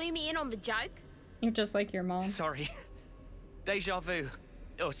wanna clue me in on the joke? You're just like your mom. Sorry. Deja vu.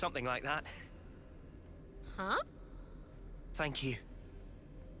 Or something like that. Huh? Thank you.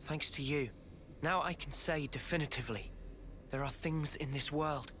 Thanks to you. Now I can say definitively, there are things in this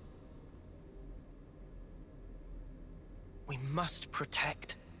world we must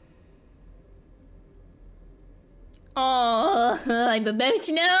protect. Oh, I'm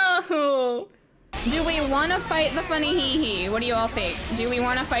emotional. Do we want to fight the funny hee-hee? What do you all think? Do we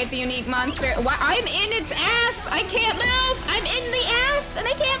want to fight the unique monster? Why, I'm in its ass! I can't move! I'm in the ass and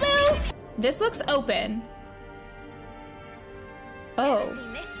I can't move! This looks open. Oh. Never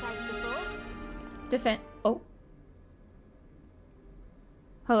seen this place before. Defend. Oh.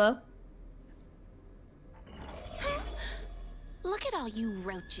 Hello? Look at all you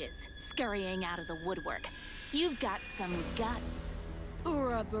roaches scurrying out of the woodwork. You've got some guts,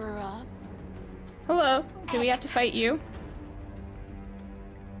 Ouroboros. Hello. Do we have to fight you?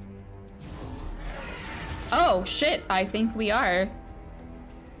 Oh, shit. I think we are.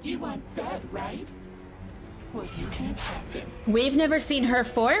 You want Zed, right? Well, you can't have him. We've never seen her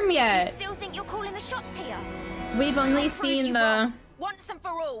form yet. Still think you're calling the shots here? We've only seen the... Once and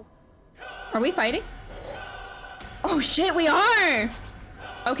for all. Are we fighting? Oh shit, we are!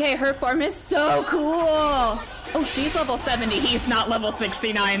 Okay, her form is so cool! Oh, she's level 70, he's not level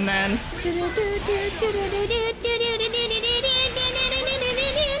 69 then.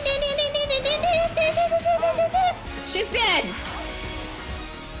 She's dead!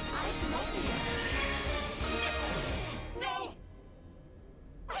 No!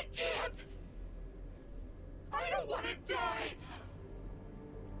 I can't! I don't want to die!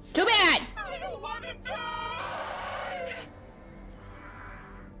 Too bad! I don't want to die!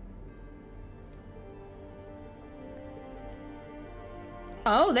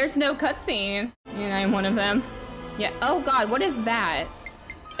 Oh, there's no cutscene. Yeah, I'm one of them. Yeah, oh god, what is that?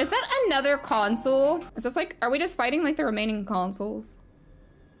 Is that another console? Is this like, are we just fighting like the remaining consoles?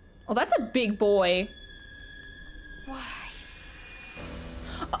 Oh, that's a big boy. Why?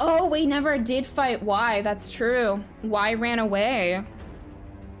 Oh, we never did fight Y, that's true. Y ran away.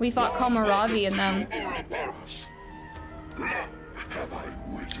 We fought Kohlrabi and them.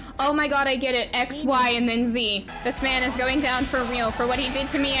 Oh my god, I get it. X, Y, and then Z. This man is going down for real for what he did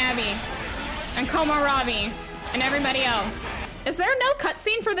to me, Abby. And Kohlrabi. And everybody else. Is there no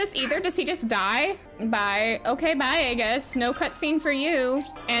cutscene for this either? Does he just die? Bye. Okay, bye, I guess. No cutscene for you.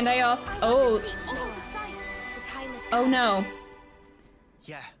 And I also, oh. Oh no.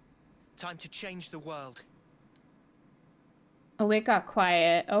 Yeah, time to change the world. Oh, it got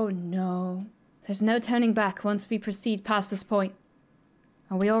quiet. Oh no. There's no turning back once we proceed past this point.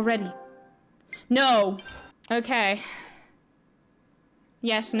 Are we all ready? No. Okay.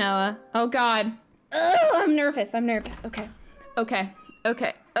 Yes, Noah. Oh god. Ugh, I'm nervous. I'm nervous. Okay. Okay.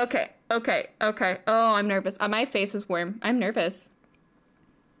 Okay. Okay. Okay. Okay. Oh, I'm nervous. My face is warm. I'm nervous.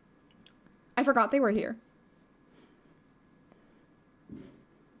 I forgot they were here.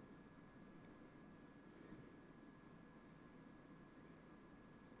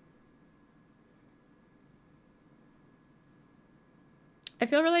 I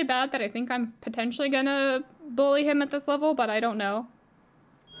feel really bad that I think I'm potentially gonna bully him at this level, but I don't know.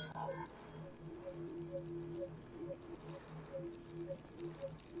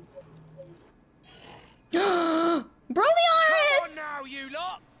 Brawlyaris! Come on now, you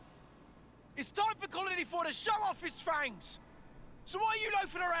lot! It's time for Colony 4 to show off his fangs! So what are you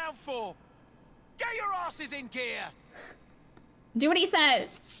loafing around for? Get your asses in gear! Do what he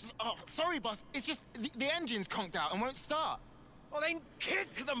says! Oh, sorry, boss. It's just the engine's conked out and won't start. Well then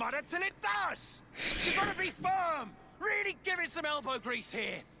kick the mudder till it does! You've got to be firm! Really give it some elbow grease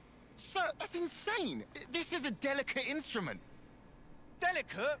here! Sir, that's insane! This is a delicate instrument.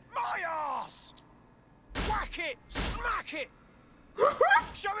 Delicate? My arse! Whack it! Smack it!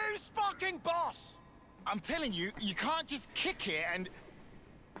 Show me who's sparking boss! I'm telling you, you can't just kick it and...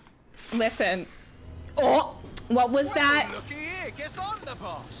 Listen. Oh! What was that? Looky here, guess I'm the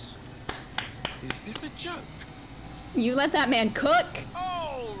boss! Is this a joke? You let that man cook!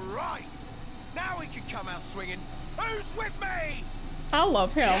 All right! Now we can come out swinging. Who's with me? I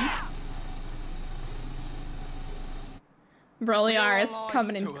love him. Yeah. Brawlyaris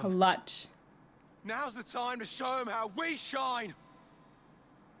coming in clutch. Now's the time to show him how we shine.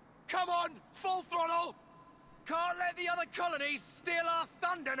 Come on, full throttle. Can't let the other colonies steal our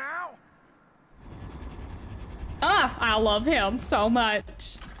thunder now. Ah, I love him so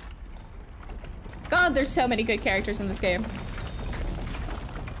much. God, there's so many good characters in this game.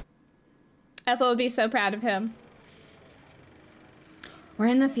 Ethel would be so proud of him. We're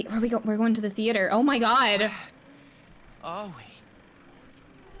in the we're going to the theater. Oh my god. Where are we?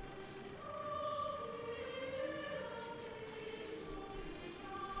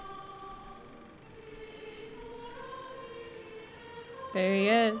 There he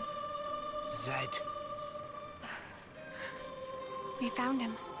is. Zed. We found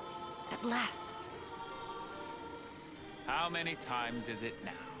him. At last. How many times is it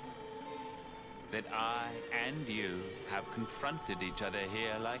now that I and you have confronted each other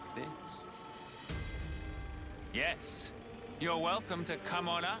here like this? Yes, you're welcome to come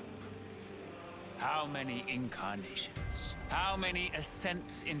on up. How many incarnations? How many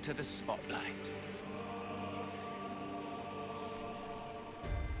ascents into the spotlight?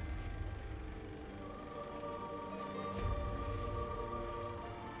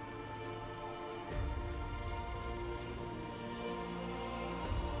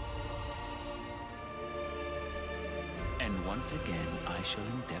 And once again, I shall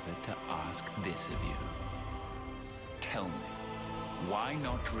endeavor to ask this of you. Tell me, why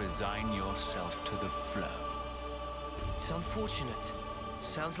not resign yourself to the flow? It's unfortunate.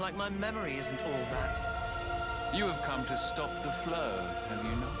 Sounds like my memory isn't all that. You have come to stop the flow, have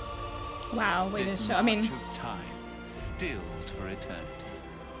you not? Wow, way to show. I mean, of time stilled for eternity.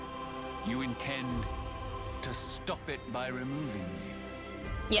 You intend to stop it by removing me.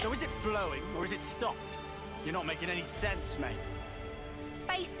 Yes. So is it flowing or is it stopped? You're not making any sense, mate.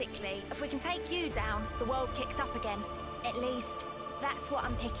 Basically, if we can take you down, the world kicks up again. At least, that's what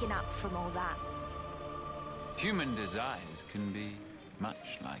I'm picking up from all that. Human desires can be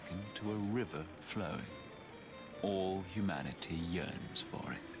much likened to a river flowing. All humanity yearns for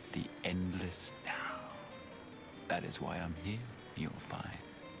it, the endless now. That is why I'm here, you'll find.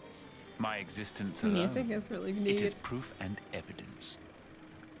 My existence alone, music is really neat. it is proof and evidence.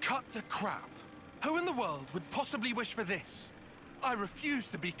 Cut the crap. Who in the world would possibly wish for this? I refuse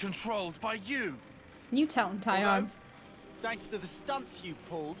to be controlled by you. You tell him, Tyon. Thanks to the stunts you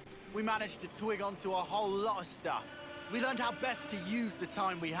pulled, we managed to twig onto a whole lot of stuff. We learned how best to use the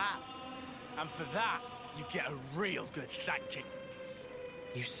time we have. And for that, you get a real good thanking.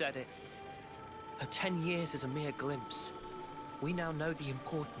 You said it. Her 10 years is a mere glimpse. We now know the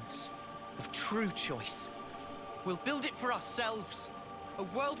importance of true choice. We'll build it for ourselves. A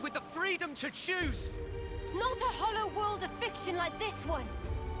world with the freedom to choose. Not a hollow world of fiction like this one.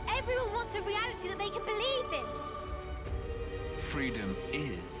 Everyone wants a reality that they can believe in. Freedom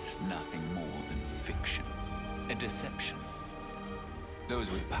is nothing more than fiction, a deception. Those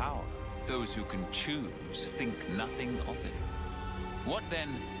with power, those who can choose, think nothing of it. What then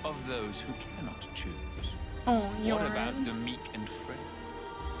of those who cannot choose? Oh, what about the meek and frail?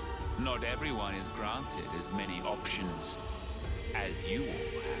 Not everyone is granted as many options as you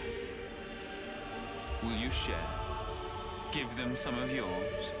all have. Will you share? Give them some of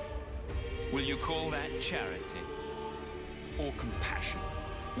yours? Will you call that charity? Or compassion?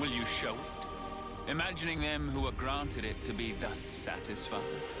 Will you show it? Imagining them who are granted it to be thus satisfied?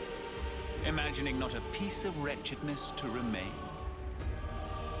 Imagining not a piece of wretchedness to remain?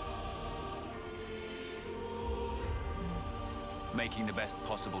 Making the best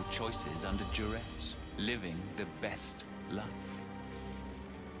possible choices under duress, living the best life.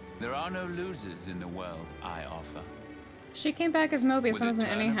 There are no losers in the world I offer. She came back as Mobius and With a wasn't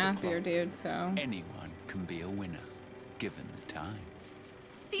any turn of the happier, clock, dude, so... Anyone can be a winner, given the time.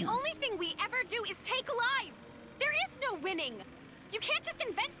 The only thing we ever do is take lives. There is no winning. You can't just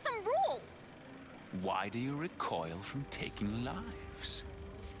invent some rule. Why do you recoil from taking lives?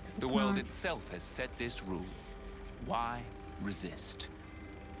 The it's world not. itself has set this rule. Why resist?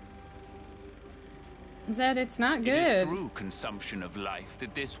 Zed, it's not It is good. through consumption of life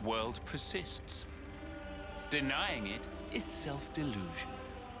that this world persists. Denying it is self-delusion.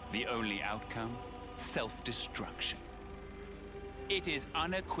 The only outcome, self-destruction. It is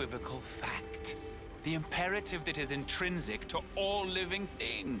unequivocal fact. The imperative that is intrinsic to all living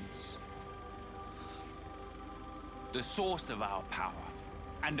things. The source of our power,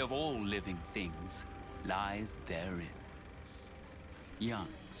 and of all living things, lies therein. Young,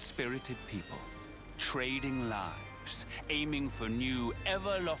 spirited people, trading lives, aiming for new,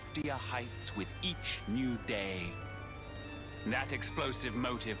 ever loftier heights with each new day. That explosive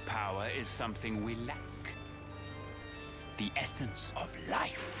motive power is something we lack. The essence of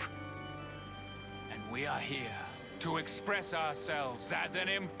life. And we are here to express ourselves as an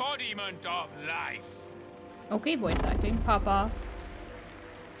embodiment of life. Okay, voice acting. Pop off.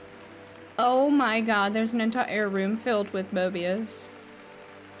 Oh my god, there's an entire room filled with Mobius.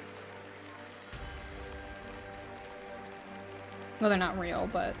 Well, they're not real,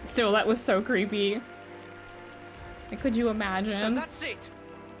 but still, that was so creepy. Like, could you imagine? So that's it.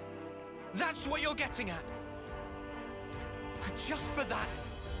 That's what you're getting at. And just for that,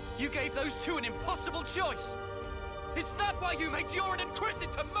 you gave those two an impossible choice. Is that why you made Joran and Chris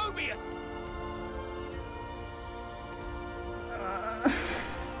into Mobius?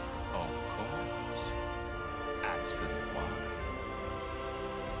 Of course. As for the why,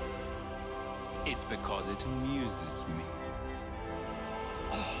 it's because it amuses me.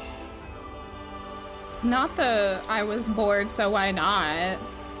 Not the I was bored, so why not?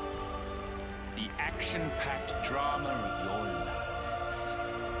 The action-packed drama of your lives.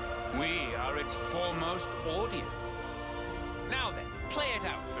 We are its foremost audience. Now then, play it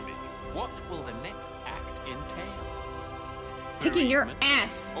out for me. What will the next act entail? Kicking your Bereavement?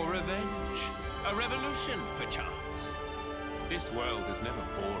 ass! Or revenge? A revolution, perchance? This world is never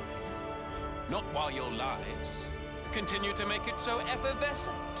boring. Not while your lives continue to make it so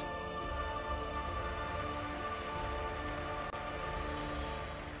effervescent.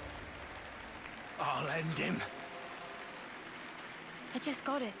 I'll end him. I just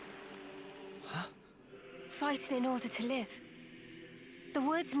got it. Huh? Fighting in order to live. The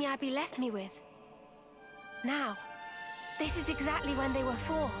words Miyabi left me with. Now, this is exactly when they were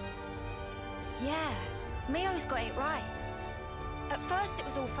for. Yeah, Mio's got it right. At first it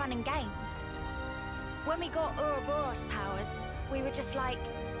was all fun and games. When we got Ouroboros powers, we were just like,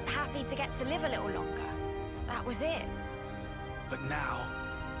 happy to get to live a little longer. That was it. But now,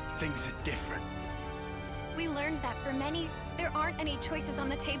 things are different. We learned that for many, there aren't any choices on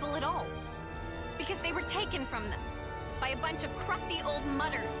the table at all. because they were taken from them by a bunch of crusty old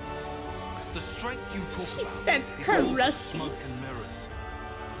mutters. The strength you talk She about said is all just crusty. smoke and mirrors.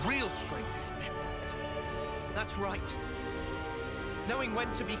 Real strength is different. That's right. Knowing when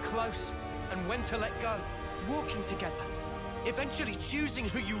to be close and when to let go. Walking together. Eventually choosing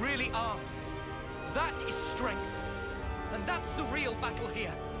who you really are. That is strength. And that's the real battle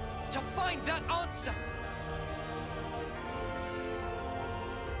here. To find that answer.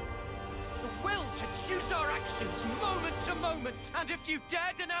 The will to choose our actions moment to moment. And if you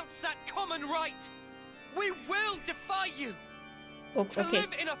dare denounce that common right, we will defy you. Okay. To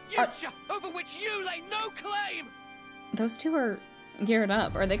live in a future over which you lay no claim. Those two are geared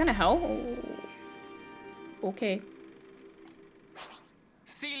up. Are they gonna help? Okay.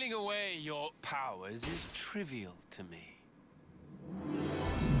 Sealing away your powers is trivial to me.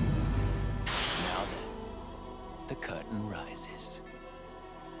 Now then, the curtain rises.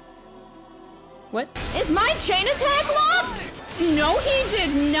 What? Is my chain attack locked? No, he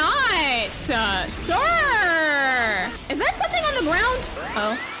did not! Sir! Is that something on the ground?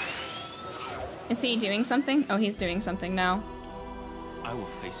 Oh. Is he doing something? Oh, he's doing something now. I will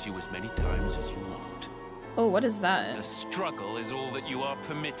face you as many times as you want. Oh, what is that? The struggle is all that you are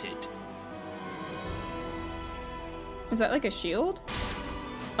permitted. Is that like a shield?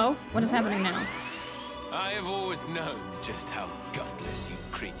 Oh, what is happening now? I have always known just how gutless you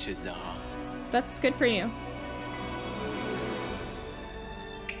creatures are. That's good for you.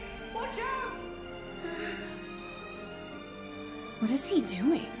 Watch out! What is he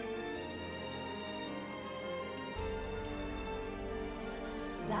doing?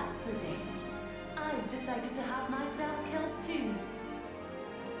 That's the day. I've decided to have myself killed too.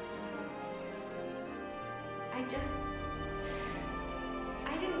 I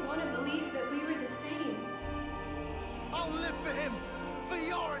didn't want to believe that we were the same. I'll live for him, for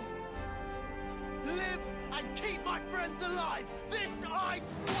Yoren. Live and keep my friends alive. This I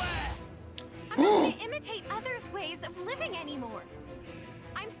swear. I'm not going to imitate others' ways of living anymore.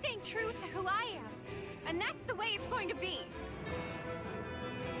 I'm staying true to who I am, and that's the way it's going to be.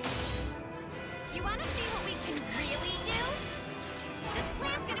 You want to see what we can really do? This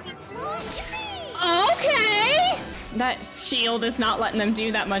plan's going to be flawless. Okay! That shield is not letting them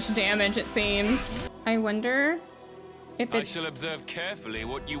do that much damage, it seems. I wonder if it's... I shall observe carefully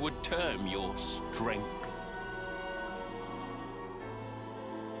what you would term your strength.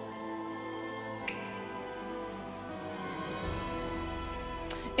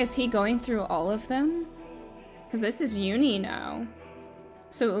 Is he going through all of them? Because this is Uni now.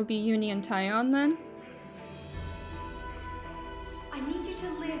 So it would be Uni and Tyon then? I need you to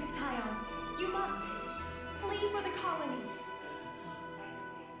live, Tyon. You must. Flee for the colony.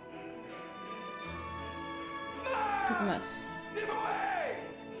 Must.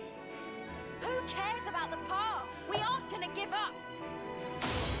 Who cares about the past? We aren't gonna give up.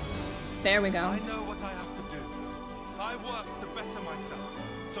 There we go. I know what I have to do. I work to better myself,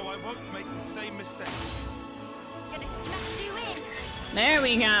 so I won't make the same mistakes. Gonna smash you in. There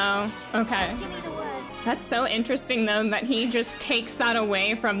we go. Okay. Give me the word. That's so interesting though that he just takes that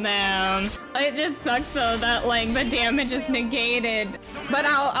away from them. It just sucks though that like the damage is negated. But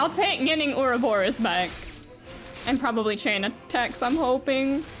I'll take getting Ouroboros back. And probably chain attacks, I'm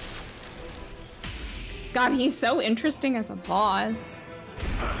hoping. God, he's so interesting as a boss.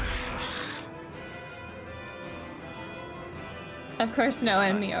 Of course, no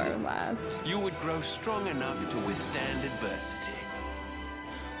enemy or last. You would grow strong enough to withstand adversity.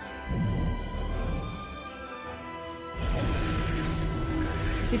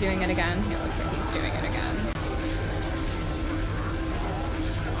 Is he doing it again? He looks like he's doing it again.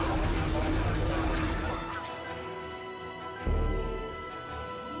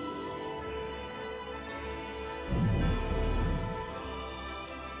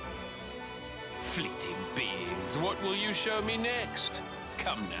 Fleeting beings, what will you show me next?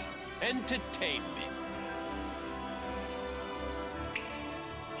 Come now, entertain me.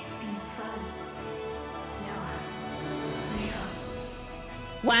 It's been fun.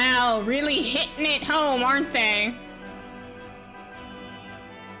 Wow, really hitting it home, aren't they?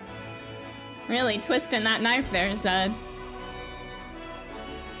 Really twisting that knife there, Zed.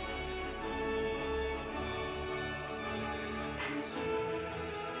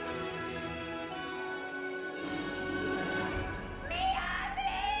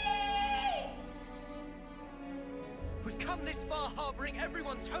 We've come this far harboring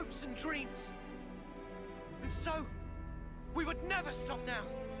everyone's hopes and dreams. And so, we would never stop now.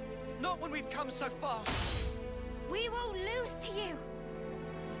 Not when we've come so far. We won't lose to you.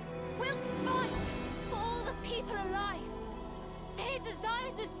 We'll fight for all the people alive. He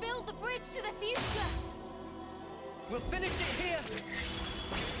desires must build the bridge to the future. We'll finish it here.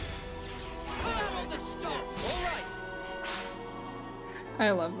 Put out on the stop. All right.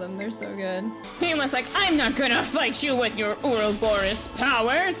 I love them. They're so good. He was like, I'm not gonna fight you with your Ouroboros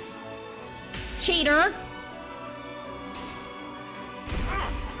powers. Cheater.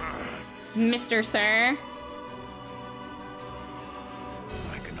 Mr. Sir.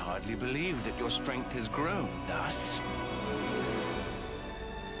 I can hardly believe that your strength has grown thus.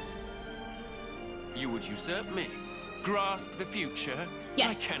 You would usurp me, grasp the future?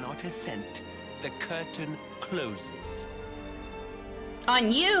 Yes. I cannot assent. The curtain closes.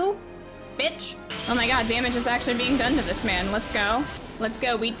 On you, bitch. Oh my god, damage is actually being done to this man. Let's go. Let's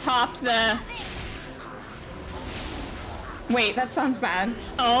go. We topped the... Wait, that sounds bad.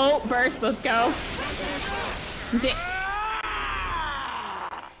 Oh, burst. Let's go.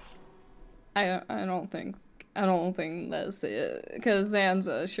 I don't think that's it. Because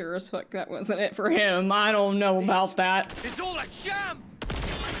Zanza sure as fuck that wasn't it for him. I don't know about that. It's all a sham!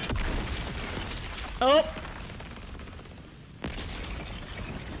 Oh.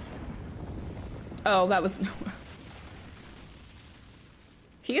 Oh, that was...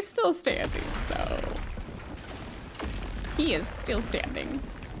 He's still standing, so... He is still standing.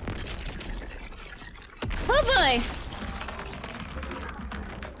 Oh boy!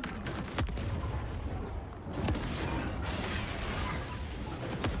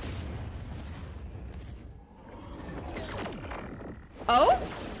 Oh?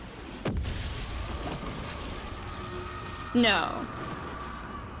 No.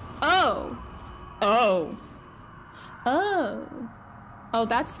 Oh. Oh. Oh. Oh,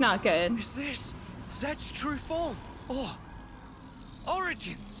 that's not good. Is this Zed's true form? Or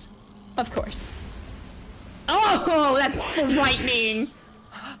origins? Of course. Oh, that's frightening.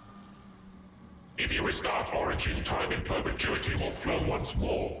 If you restart Origin, time in perpetuity will flow once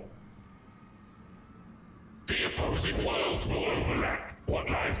more. The opposing worlds will overlap. What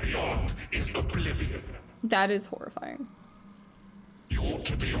lies beyond is oblivion. That is horrifying. You ought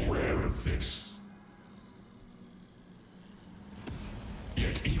to be aware of this.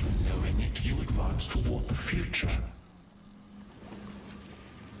 Yet even knowing it, you advance toward the future.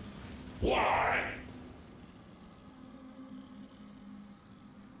 Why?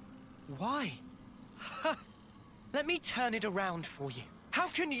 Why? Let me turn it around for you. How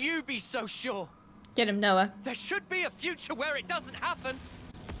can you be so sure? Get him, Noah. There should be a future where it doesn't happen.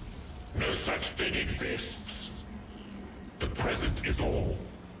 No such thing exists. The present is all.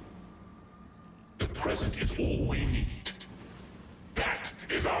 The present is all we need. That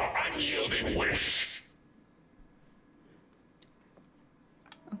is our unyielding wish.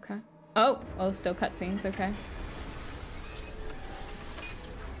 Okay. Oh, still cutscenes, okay.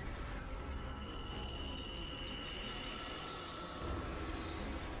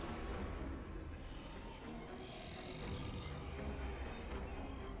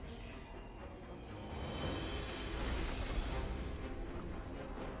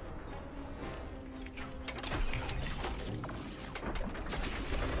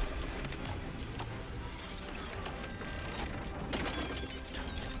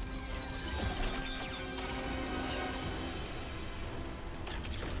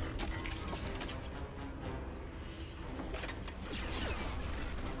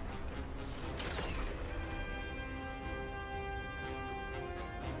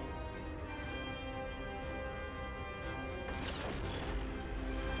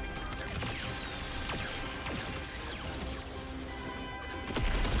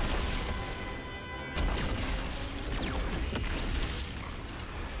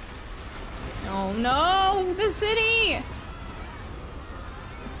 Oh no, the city!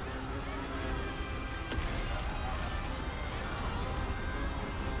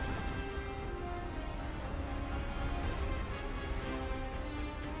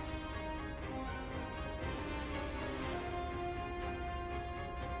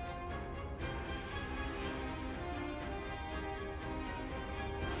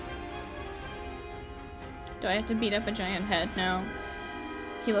 Do I have to beat up a giant head now?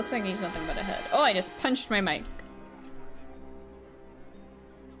 He looks like he's nothing but a head. Oh, I just punched my mic.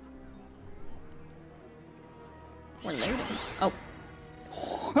 We're loading. Oh.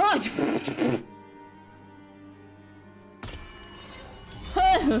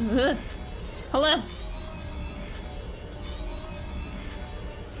 Hello.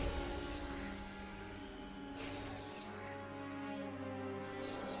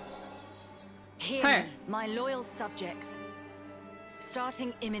 Hear me, my loyal subjects.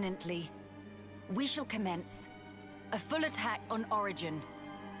 Starting imminently, we shall commence a full attack on Origin.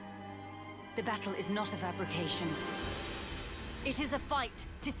 The battle is not a fabrication. It is a fight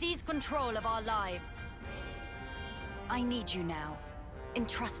to seize control of our lives. I need you now.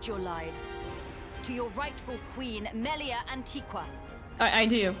 Entrust your lives to your rightful queen, Melia Antiqua. I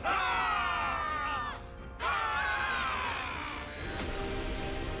do.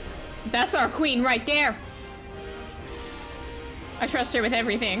 That's our queen right there. I trust her with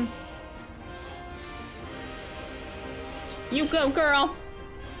everything. You go, girl.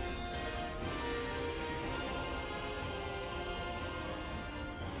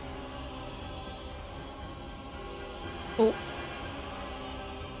 Oh.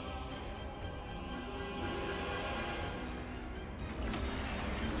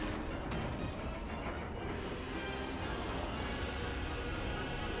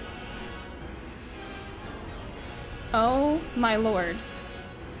 Oh my lord.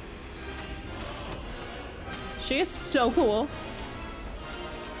 She is so cool.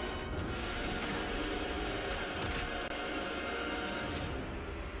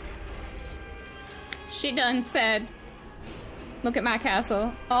 She done said, look at my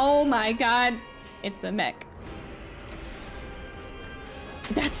castle. Oh my god. It's a mech.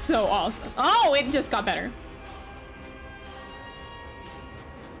 That's so awesome. Oh, it just got better.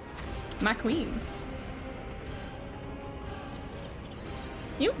 My queen.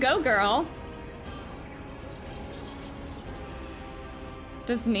 You go, girl.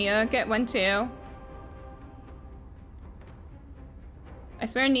 Does Nia get one too? I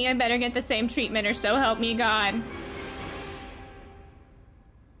swear Nia better get the same treatment or so help me God.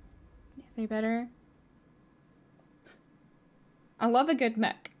 Yeah, they better. I love a good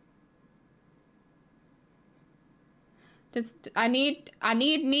mech. I need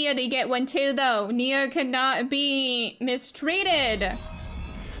Nia to get one too though. Nia cannot be mistreated.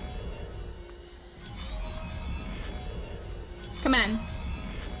 Come on.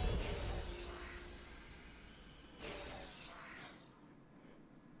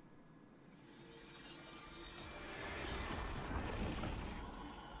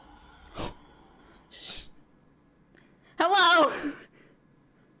 Hello.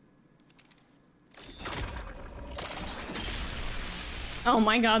 Oh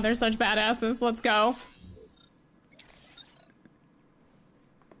my god, they're such badasses. Let's go.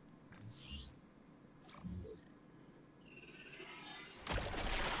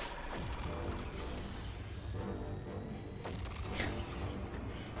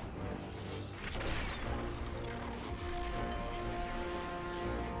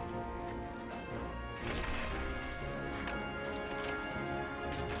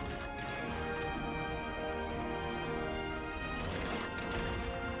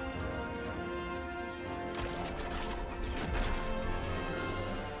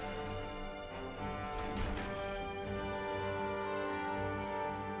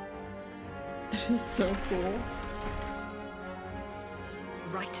 This is so cool.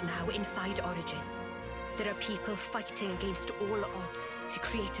 Right now, inside Origin, there are people fighting against all odds to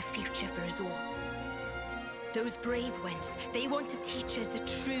create a future for us all. Those brave ones, they want to teach us the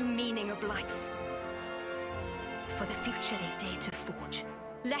true meaning of life. For the future they dare to forge.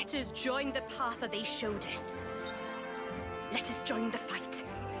 Let us join the path that they showed us. Let us join the fight.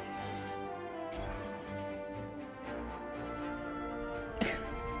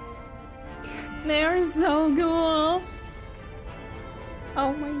 They are so cool.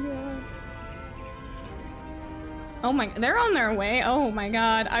 Oh my god. Oh my, they're on their way. Oh my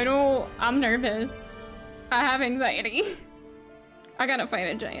god. I'm nervous. I have anxiety. I gotta fight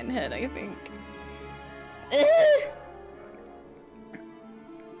a giant head, I think. Ugh.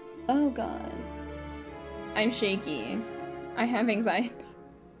 Oh god. I'm shaky. I have anxiety.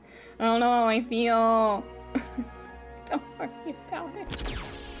 I don't know how I feel. Don't worry about it.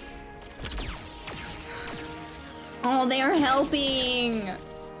 Oh, they are helping.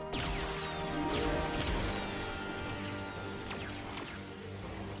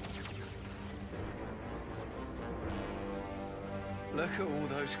 Look at all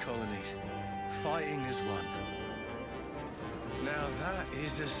those colonies, fighting as one. Now that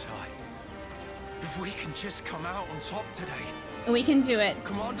is a sight. If we can just come out on top today. We can do it.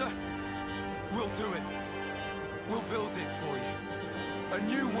 Commander, we'll do it. We'll build it for you. A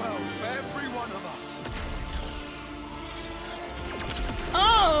new world for every one of us.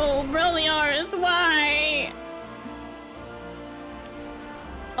 Oh, Brilliars, why?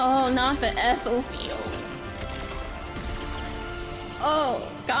 Oh, not the Ethel Fields. Oh,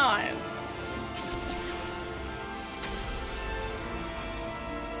 God.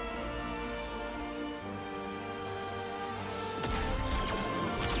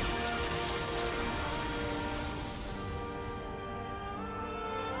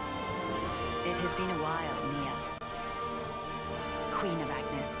 It has been a while, Nia. Queen of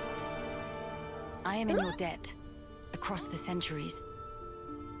Agnes. I am in your debt, across the centuries.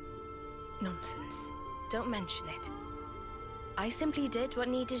 Nonsense. Don't mention it. I simply did what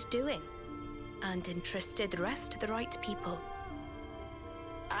needed doing, and entrusted the rest to the right people.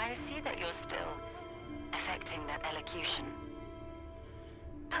 I see that you're still affecting that elocution.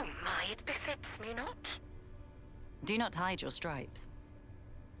 Oh my, it befits me not. Do not hide your stripes.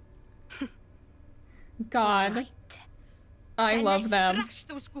 God. Right. I Then love let's them. thrash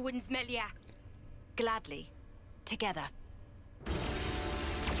those goons, Melia. Gladly. Together.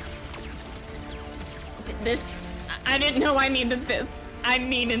 This, I didn't know I needed this. I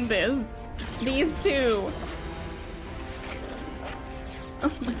needed this. These two.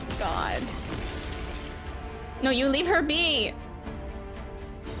 Oh my god. No, you leave her be.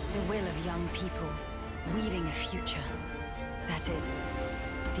 The will of young people, weaving a future. That is,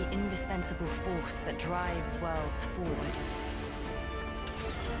 the indispensable force that drives worlds forward.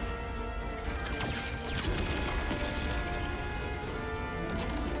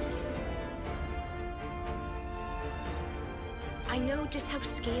 I know just how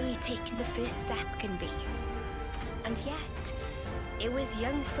scary taking the first step can be. And yet, it was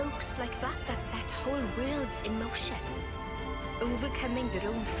young folks like that that set whole worlds in motion, overcoming their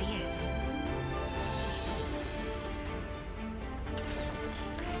own fears.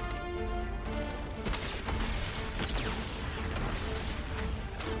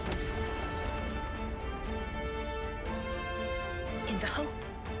 In the hope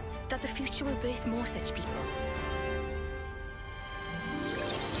that the future will birth more such people.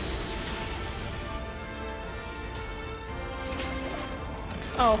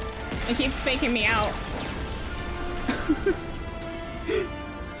 Oh, it keeps faking me out.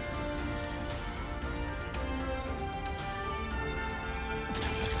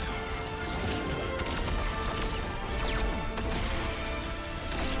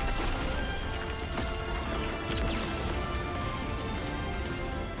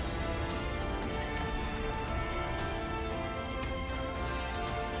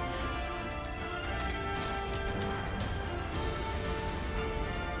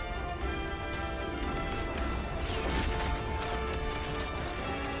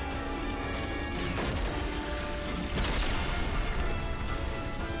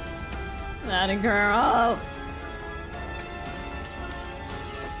 That a girl.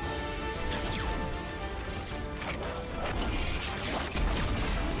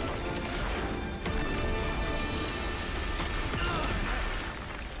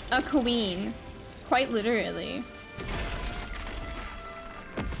 A queen. Quite literally.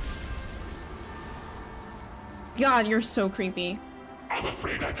 God, you're so creepy. I'm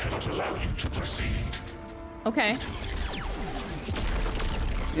afraid I cannot allow you to proceed. Okay.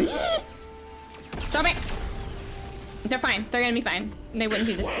 Stop it! They're fine. They're gonna be fine. They wouldn't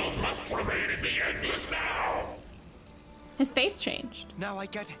do this to me. World must remain in the endless now. His face changed. Now I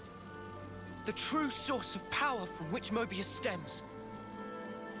get it. The true source of power from which Mobius stems.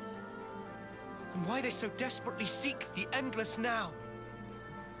 And why they so desperately seek the endless now.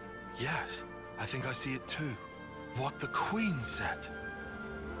 Yes, I think I see it too. What the Queen said.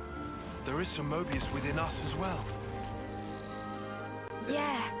 There is some Mobius within us as well.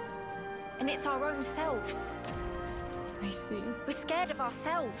 Yeah. And it's our own selves. I see. We're scared of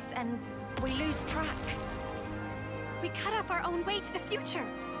ourselves and we lose track. We cut off our own way to the future.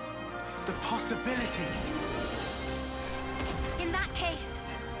 The possibilities. In that case,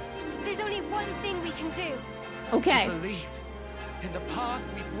 there's only one thing we can do. Okay. Believe in the path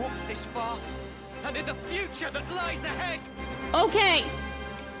we've walked this far, and in the future that lies ahead. Okay.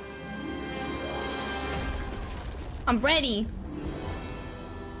 I'm ready.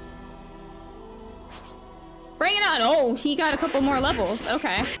 Bring it on. Oh, he got a couple more levels.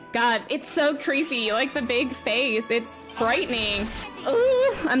 Okay. God, it's so creepy. Like the big face. It's frightening.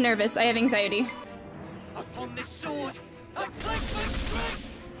 Ooh, I'm nervous. I have anxiety. Upon this sword, I place my strength.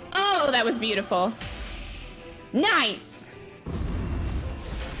 Oh, that was beautiful. Nice.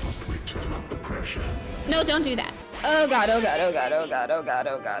 Must we turn up the pressure? No, don't do that. Oh god, oh god, oh god, oh god, oh god,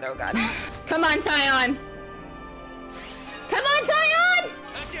 oh god, oh god. Come on, Tyon. Come on, Tyon!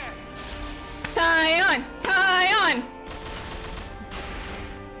 Tyon! Tyon!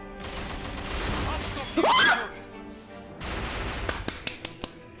 Ah!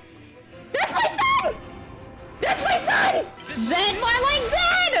 That's my son! That's my son! Zen more like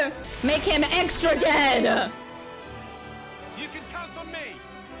dead! Make him extra dead! You can count on me.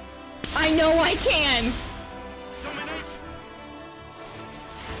 I know I can! Domination.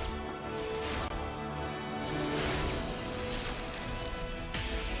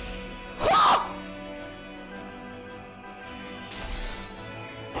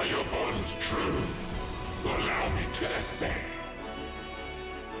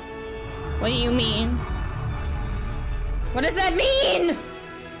 What do you mean? What does that mean?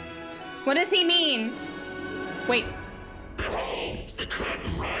 What does he mean? Wait. Behold, the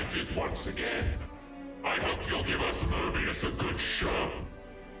curtain rises once again. I hope you'll give us Mobius a good show.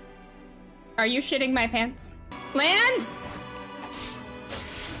 Are you shitting my pants? Lands?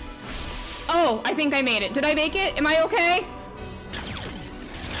 Oh, I think I made it. Did I make it? Am I okay?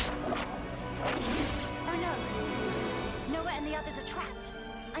 Oh no. Noah and the others are trapped.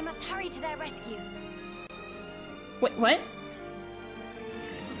 I must hurry to their rescue. Wait, what?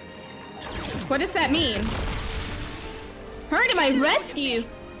 What does that mean? Hurry to my rescue!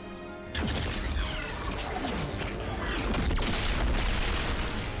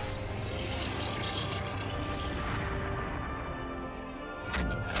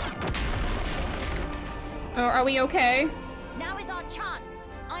 Oh, are we okay? Now is our chance.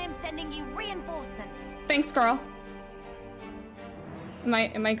 I am sending you reinforcements. Thanks, girl. Am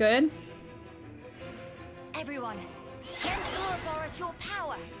I good? Everyone, lend Ouroboros your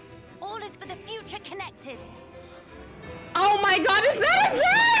power. All is for the future connected. Oh my god, is that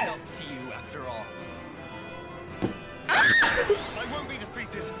it? To you after all. I won't be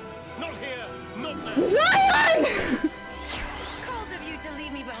defeated. Not here, not now. Zion! Cold of you to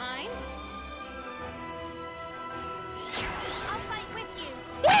leave me behind. I'll fight with you.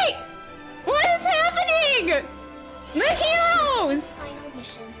 Wait! What is happening? The heroes! Final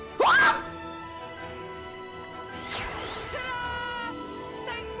mission. Ah! Ta-da!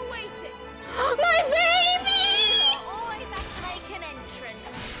 Thanks for waiting. My baby! You always have to make an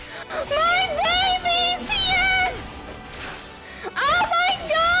entrance. My baby's here! Oh my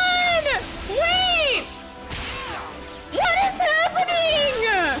god! Wait! What is happening?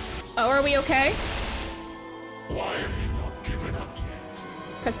 Oh, are we okay? Why have you not given up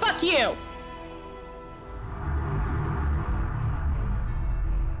yet? 'Cause fuck you!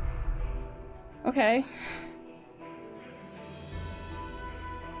 Okay.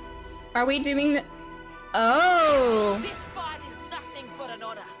 Are we doing the— Oh! This fight is nothing but an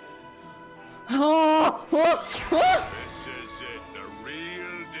honor. Oh! Oh! Oh! This is it, the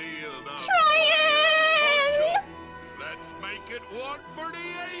real deal now. Try it! Let's make it one for the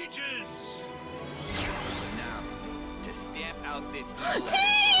ages. Now, to stamp out this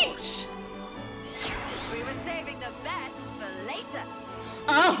Teach! We were saving the best for later.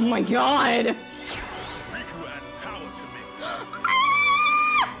 Oh my god! Riku add power to mix.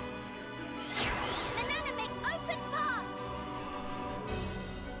 Inanimate open path.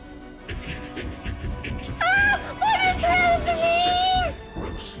 If you think you can interfere, What is happening?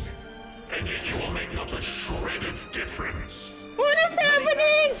 grossly, and yet you will make not a shred of difference. What is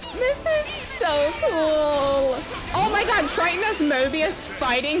happening? This is so cool. Oh my god, Triton as Mobius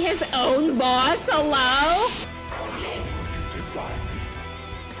fighting his own boss. Hello? How long will you defy me?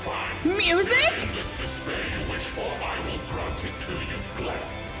 Fine. Music? The endless despair you wish for, I will grant it to you gladly.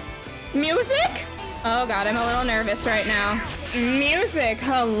 Music? Oh god, I'm a little nervous right now. Music,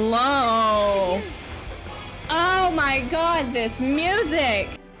 hello. Oh my god, this music.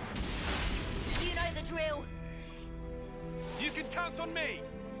 You know the drill. You can count on me.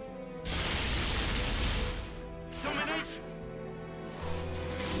 Domination.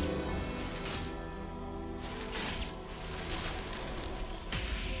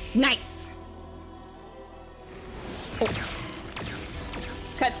 Nice. Oh.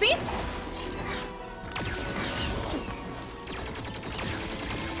 Cutscene?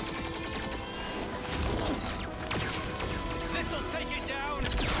 This'll take it down.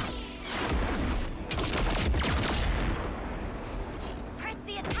 Press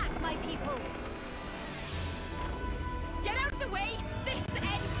the attack, my people. Get out of the way. This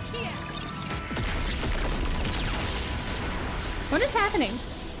ends here. What is happening?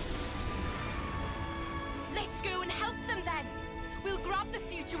 Let's go and help them then. We'll grab the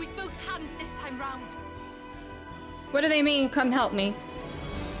future with both hands this time round. What do they mean, come help me?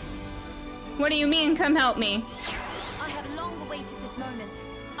 What do you mean, come help me? I have long awaited this moment.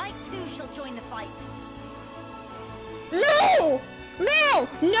 I too shall join the fight. No! No!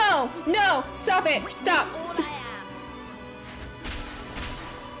 No! No! Stop it! Stop! All Stop. I am.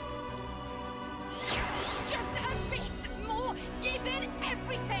 Just a bit more. Give it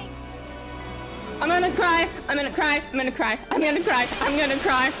everything. I'm gonna cry! I'm gonna cry! I'm gonna cry! I'm gonna cry! I'm gonna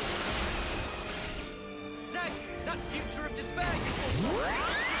cry! Zach, that future of despair.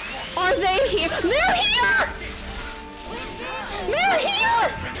 Are they here? They're here! They're here!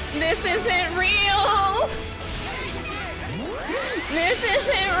 This isn't real! This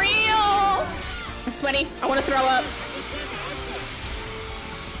isn't real! I'm sweaty. I want to throw up.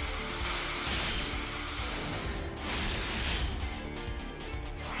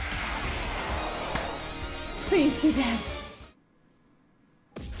 Please be dead.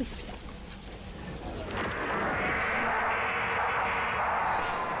 Please be dead.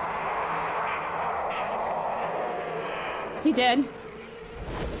 Is he dead?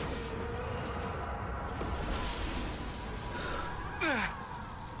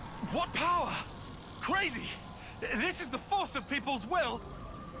 What power? Crazy! This is the force of people's will!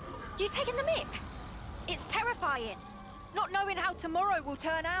 You taking the mick? It's terrifying. Not knowing how tomorrow will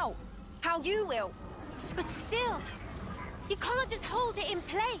turn out. How you will. But still, you can't just hold it in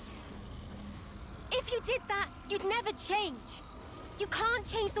place. If you did that, you'd never change. You can't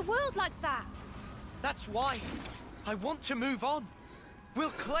change the world like that. That's why I want to move on. We'll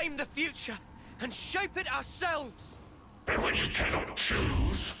claim the future and shape it ourselves. And when you cannot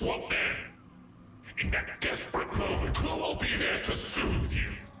choose, what then? In that desperate moment, who will be there to soothe you?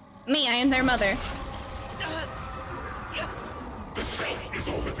 Me, I am their mother. The self is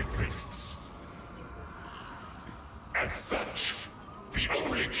all that exists. As such, the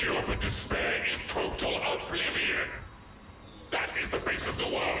only cure for despair is total oblivion. That is the face of the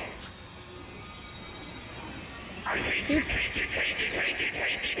world. I hate it, hate it, hate it, hate it,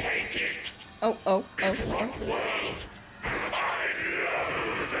 hate it, hate it. Oh. This one world. I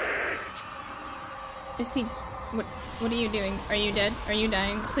love it. Is he... What are you doing? Are you dead? Are you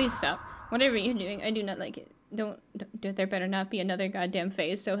dying? Please stop. Whatever you're doing, I do not like it. Don't there better not be another goddamn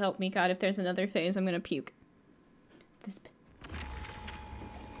phase, so help me God, if there's another phase, I'm gonna puke. This...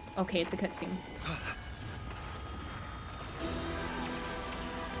 Okay, it's a cutscene.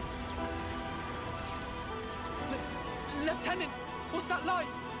 Lieutenant, what's that light?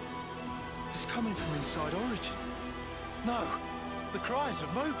 It's coming from inside Origin. No, the cries of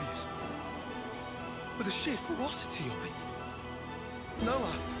Mobius. With the sheer ferocity of it.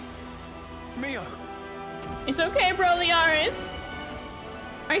 Noah. Mio. It's okay, Broliaris.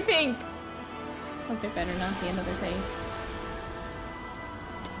 I think. Oh, there better not be another phase.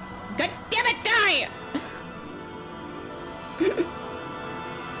 God damn it, die!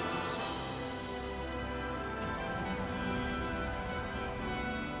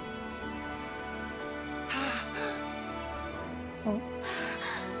 Oh.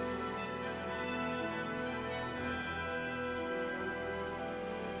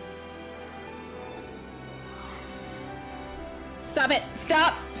 Stop it!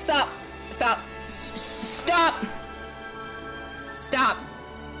 Stop! Stop! Stop! Stop! Stop!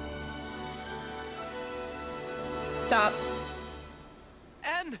 Stop.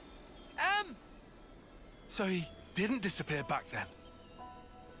 M! So he didn't disappear back then?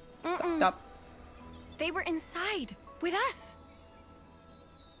 Stop. They were inside, with us.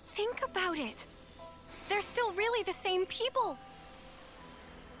 Think about it. They're still really the same people.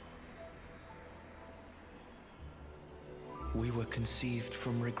 We were conceived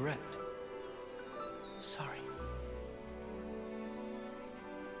from regret. Sorry.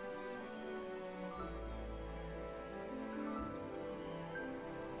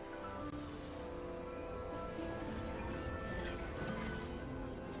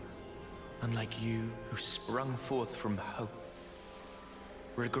 Unlike you, who sprung forth from hope,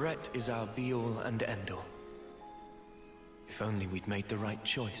 regret is our be-all and end-all. If only we'd made the right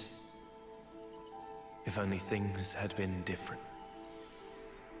choice. If only things had been different.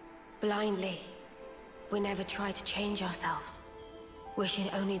 Blindly, we never tried to change ourselves, wishing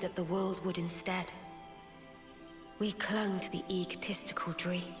only that the world would instead. We clung to the egotistical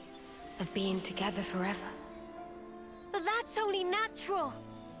dream of being together forever. But that's only natural.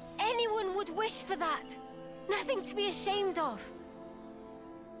 Anyone would wish for that. Nothing to be ashamed of.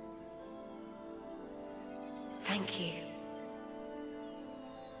 Thank you.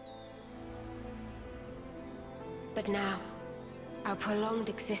 But now, our prolonged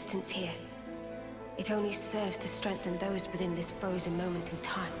existence here, it only serves to strengthen those within this frozen moment in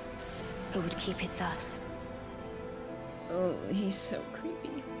time, who would keep it thus. Oh, he's so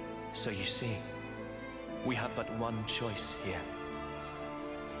creepy. So you see, we have but one choice here.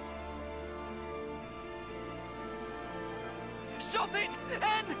 Stop it!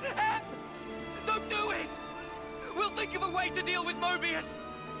 M! Don't do it! We'll think of a way to deal with Mobius!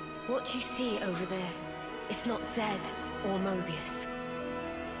 What you see over there is not Zed or Mobius,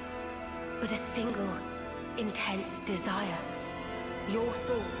 but a single, intense desire. Your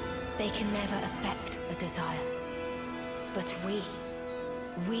thoughts, they can never affect a desire. But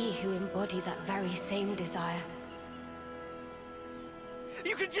we who embody that very same desire.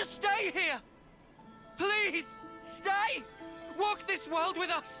 You can just stay here! Please, stay! Walk this world with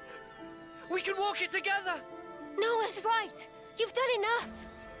us! We can walk it together! Noah's right! You've done enough!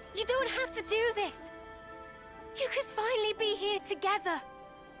 You don't have to do this! You could finally be here together!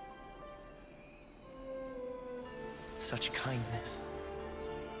 Such kindness.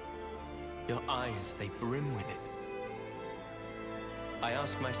 Your eyes, they brim with it. I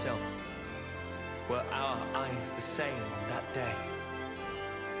ask myself, were our eyes the same on that day?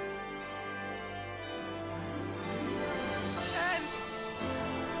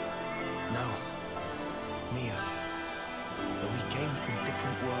 No. Mia. Though we came from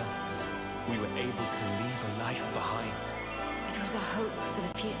different worlds, we were able to leave a life behind. It was a hope for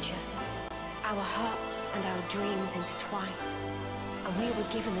the future. Our hearts and our dreams intertwined. And we were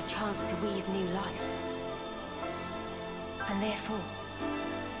given the chance to weave new life. And therefore,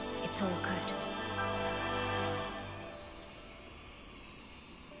 it's all good.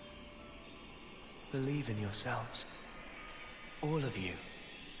 Believe in yourselves. All of you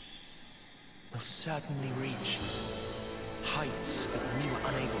will certainly reach heights that we were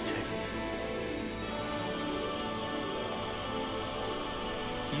unable to.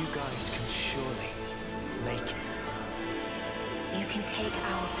 You guys can surely make it. You can take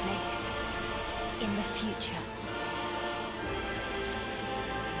our place in the future.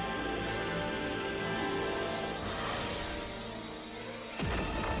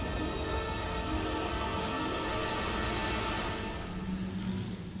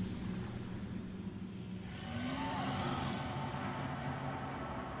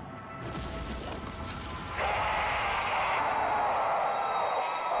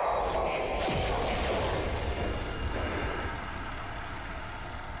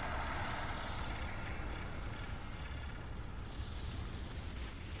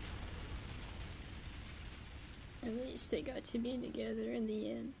 At least they got to be together in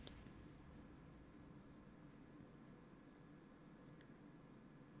the end.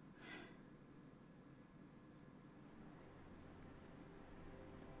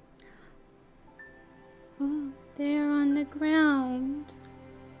 Oh, they're on the ground.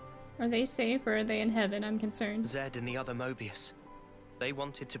 Are they safe or are they in heaven? I'm concerned. Zed and the other Mobius. They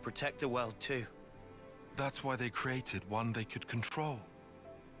wanted to protect the world too. That's why they created one they could control.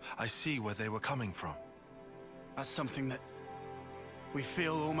 I see where they were coming from. That's something that we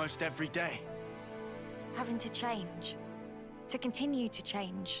feel almost every day. Having to change. To continue to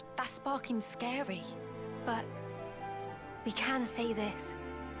change. That's sparking scary. But we can say this.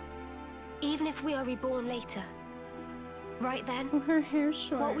 Even if we are reborn later, right then, her hair's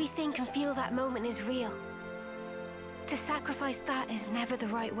short. What we think and feel that moment is real. To sacrifice that is never the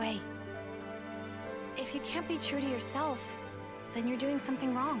right way. If you can't be true to yourself, then you're doing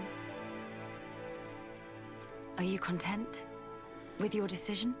something wrong. Are you content with your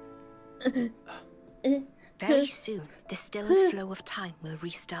decision? Very soon, the stillest flow of time will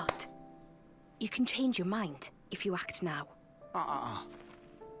restart. You can change your mind if you act now.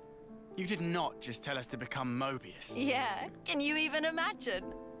 You did not just tell us to become Mobius. Yeah, can you even imagine?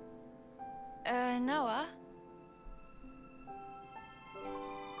 Noah?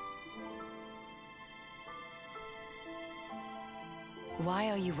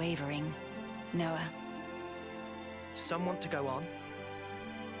 Why are you wavering, Noah? Some want to go on,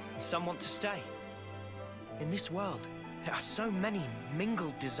 and some want to stay. In this world, there are so many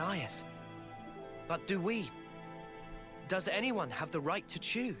mingled desires. But do we? Does anyone have the right to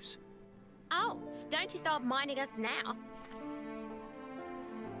choose? Oh, don't you start minding us now.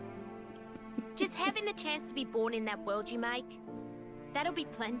 Just having the chance to be born in that world you make, that'll be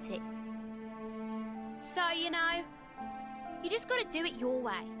plenty. So, you know, you just gotta do it your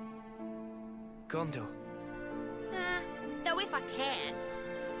way. Gondor. Though if I can,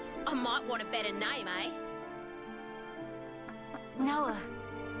 I might want a better name, eh? Noah,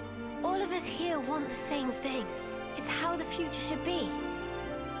 all of us here want the same thing. It's how the future should be.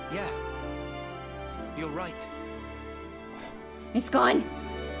 Yeah. You're right. It's gone.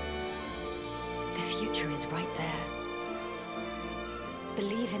 The future is right there.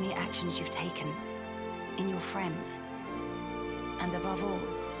 Believe in the actions you've taken, in your friends. And above all,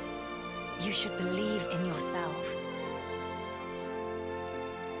 you should believe in yourselves.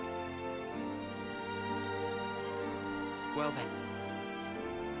 Well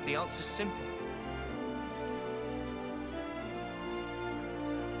then, the answer's simple.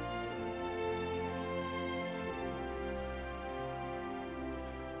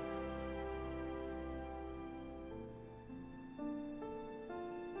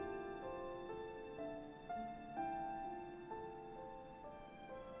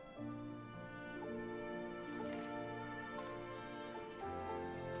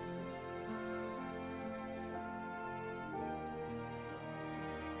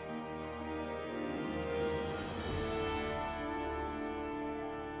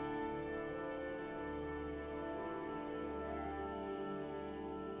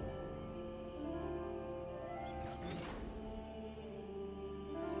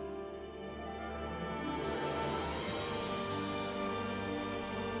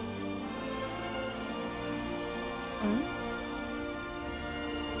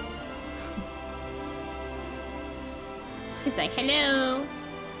 She's like, hello.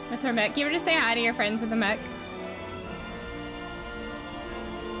 With her mech. You ever just say hi to your friends with a mech?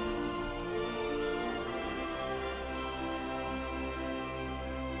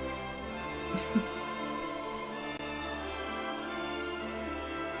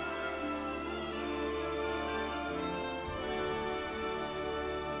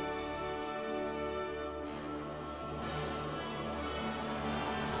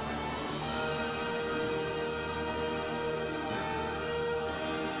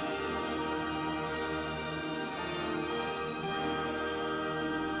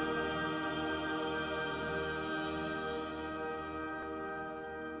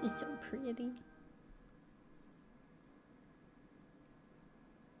 It's so pretty.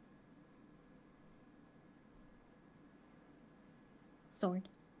 Sword.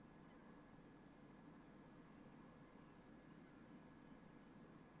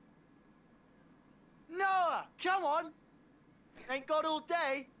 Noah, come on! Ain't got all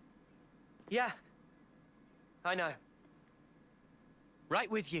day. Yeah. I know. Right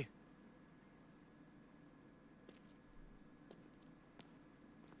with you.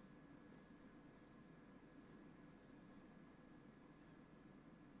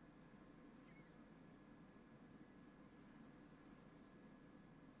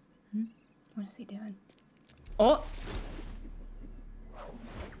 What is he doing? Oh!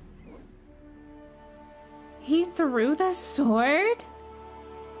 He threw the sword?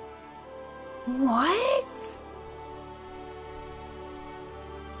 What?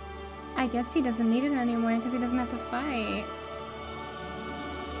 I guess he doesn't need it anymore because he doesn't have to fight.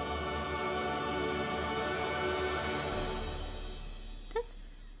 Does...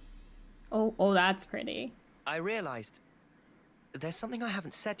 Oh, that's pretty. I realized there's something I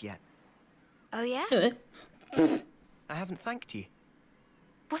haven't said yet. Oh, yeah? I haven't thanked you.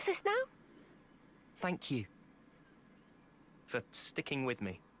 What's this now? Thank you for sticking with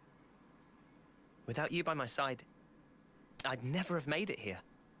me. Without you by my side, I'd never have made it here.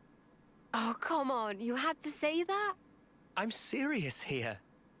 Oh, come on. You had to say that? I'm serious here.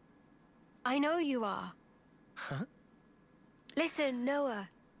 I know you are. Huh? Listen, Noah.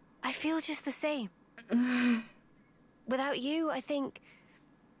 I feel just the same. Without you, I think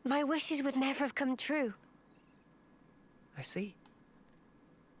my wishes would never have come true. I see.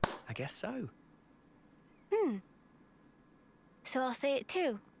 I guess so. So I'll say it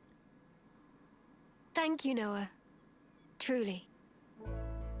too. Thank you, Noah. Truly.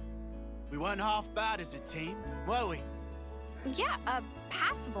 We weren't half bad as a team, were we? Yeah,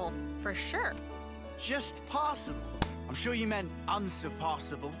 passable, for sure. Just passable. I'm sure you meant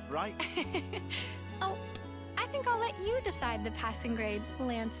unsurpassable, right? Oh, I think I'll let you decide the passing grade,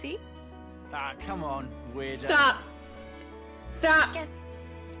 Lancy. Ah, come on, weirdo. Stop! Stop! Guess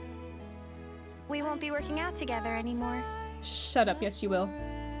we won't be working out together anymore. Shut up, yes you will.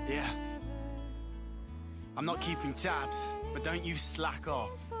 Yeah. I'm not keeping tabs, but don't you slack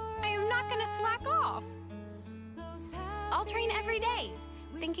off. I am not gonna slack off. I'll train every day,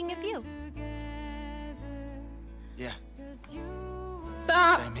 thinking of you. Yeah.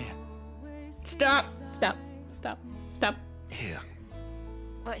 Stop! Same here. Stop! Stop! Stop! Stop! Here,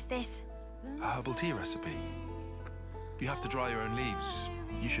 What's this? a herbal tea recipe. You have to dry your own leaves.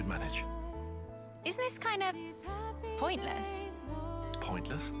 You should manage. Isn't this kind of pointless?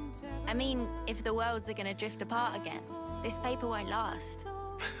 Pointless? I mean, if the worlds are gonna drift apart again, this paper won't last.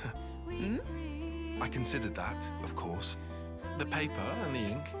 I considered that, of course. The paper and the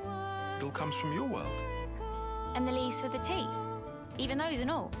ink, it all comes from your world. And the leaves for the tea. Even those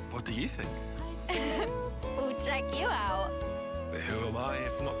and all. What do you think? We'll check you out. Who am I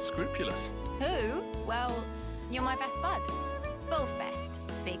if not scrupulous? Who? Well, you're my best bud. Both best,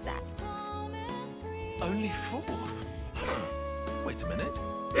 to be exact. Only fourth? Wait a minute.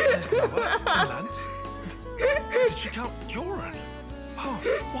 There's Noah and Lance. Did she count Joran? Oh,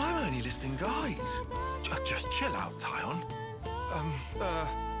 why am I only listing guys? Just chill out, Tyon.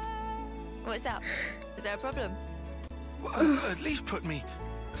 What's up? Is there a problem? Well, at least put me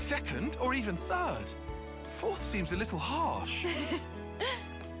second or even third. Fourth seems a little harsh.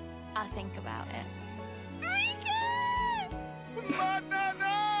 I'll think about it.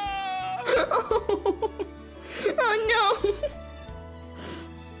 Oh no!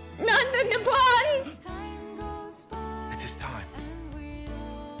 Not the Nippons! It is time.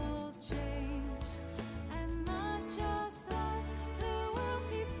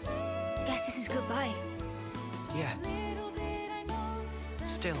 Guess this is goodbye. Yeah.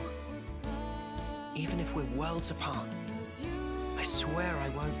 Still, even if we're worlds apart, I swear I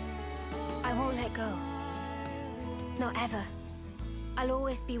won't. I won't let go. Not ever. I'll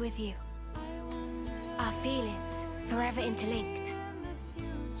always be with you. Our feelings, forever interlinked.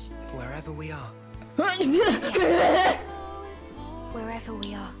 Wherever we are. Wherever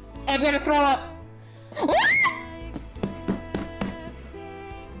we are. I'm gonna throw up.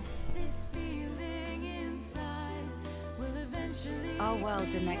 Our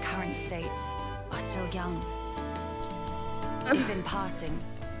worlds in their current states are still young. If in passing,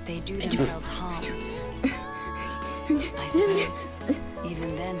 they do themselves harm, I suppose,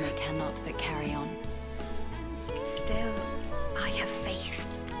 even then they cannot but carry on. Still, I have faith.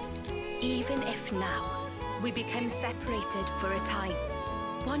 Even if now we become separated for a time,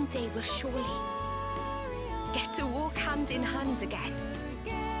 one day we'll surely get to walk hand in hand again.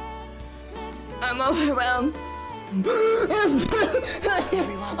 I'm overwhelmed.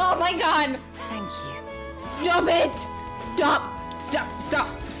 Oh my god! Thank you. Stop it! Stop! Stop! Stop!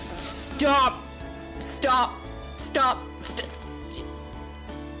 Stop! Stop! Stop! Stop!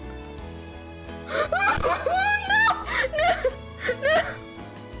 No! No!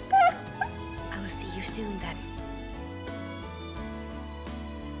 I will see you soon then.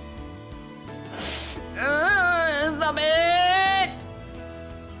 Stop it!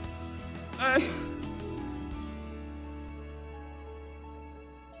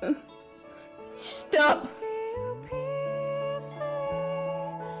 Stop!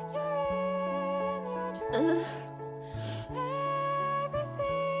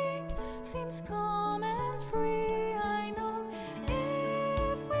 Everything seems calm and free. I know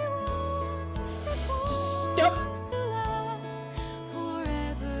if we want Stop!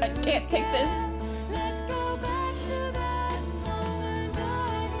 I can't take this. let's go back to that moment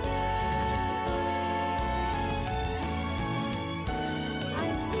of day.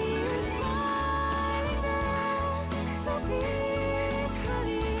 I see you smiling now, so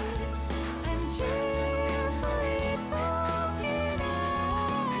peacefully and cheerfully talking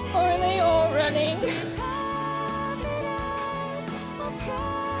out. Are they all running? This happiness must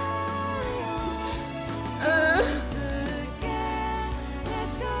carry on. So once again,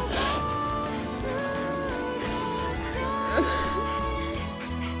 let's go back to the start.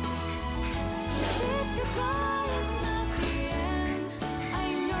 This goodbye is not the end. I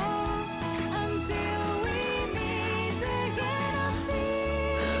know until we meet again, our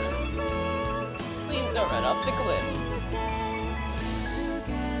feelings will Please don't run off the cliffs.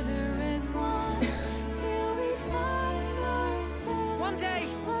 together as one till we find ourselves One day,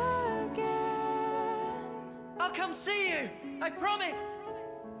 again. I'll come see you. I promise.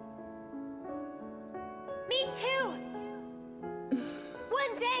 Me too!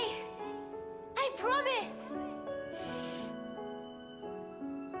 One day! I promise!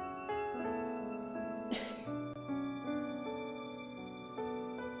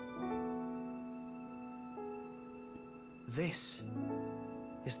 This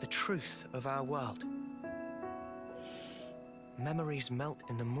is the truth of our world. Memories melt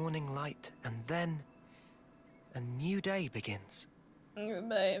in the morning light, and then a new day begins.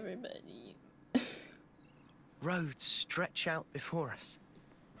 Goodbye, everybody. Roads stretch out before us.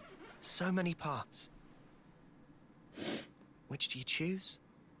 So many paths. Which do you choose?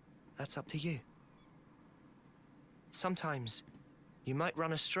 That's up to you. Sometimes you might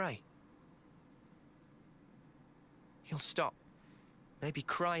run astray. You'll stop, maybe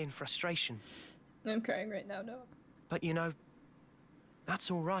cry in frustration. I'm crying right now, no. But you know, that's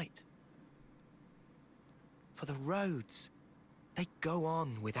all right. For the roads, they go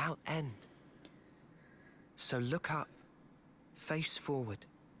on without end. So look up, face forward,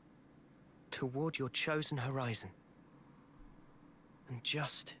 toward your chosen horizon. And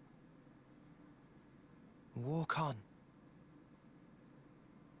just walk on.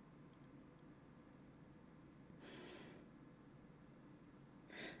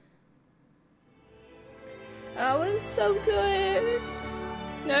 That was so good.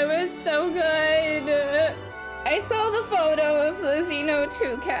 That was so good. I saw the photo of the Xeno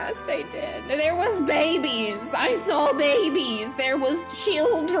 2 cast, I did. There was babies. I saw babies. There was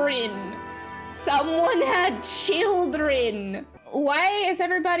children. Someone had children. Why is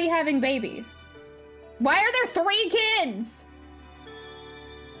everybody having babies? Why are there 3 kids?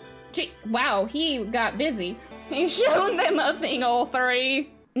 Gee, wow, he got busy. He showed them a thing, all 3.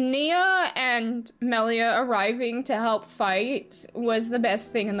 Nia and Melia arriving to help fight was the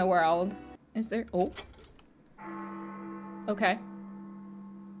best thing in the world. Is there? Oh. Okay.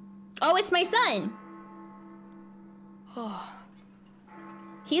 Oh, it's my son. Oh.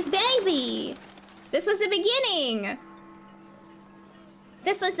 He's baby. This was the beginning.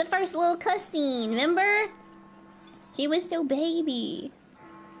 This was the first little cutscene, remember? He was still baby.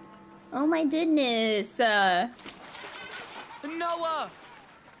 Oh my goodness. Noah!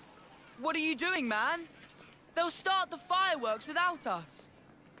 What are you doing, man? They'll start the fireworks without us.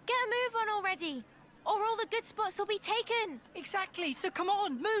 Get a move on already, or all the good spots will be taken. Exactly, so come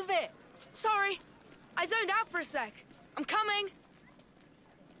on, move it! Sorry, I zoned out for a sec. I'm coming.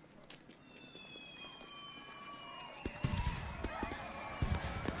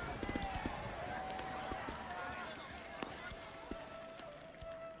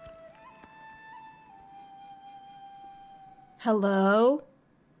 Hello?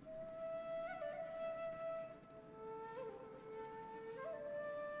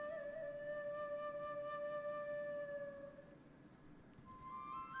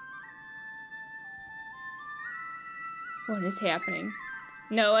 What is happening?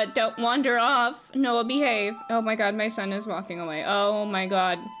 Noah, don't wander off. Noah, behave. Oh my god, my son is walking away. Oh my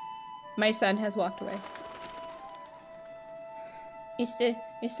god. My son has walked away. It's the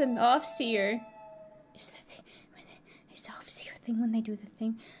off-seer. It's the thing. It's the off-seer thing when they do the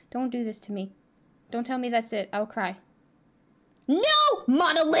thing. Don't do this to me. Don't tell me that's it. I'll cry. No!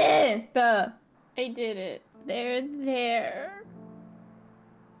 Monolith! I did it. They're there.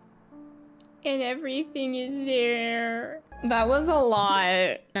 And everything is there. That was a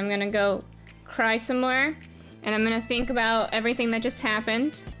lot. I'm gonna go cry some more. And I'm gonna think about everything that just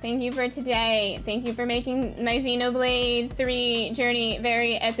happened. Thank you for today. Thank you for making my Xenoblade 3 journey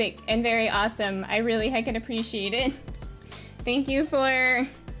very epic and very awesome. I really heckin' appreciate it. Thank you for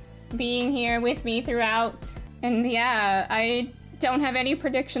being here with me throughout. And yeah, I don't have any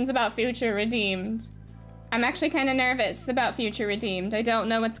predictions about Future Redeemed. I'm actually kind of nervous about Future Redeemed. I don't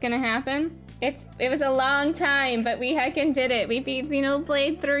know what's gonna happen. It was a long time, but we heckin' did it. We beat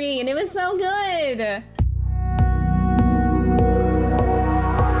Xenoblade 3 and it was so good.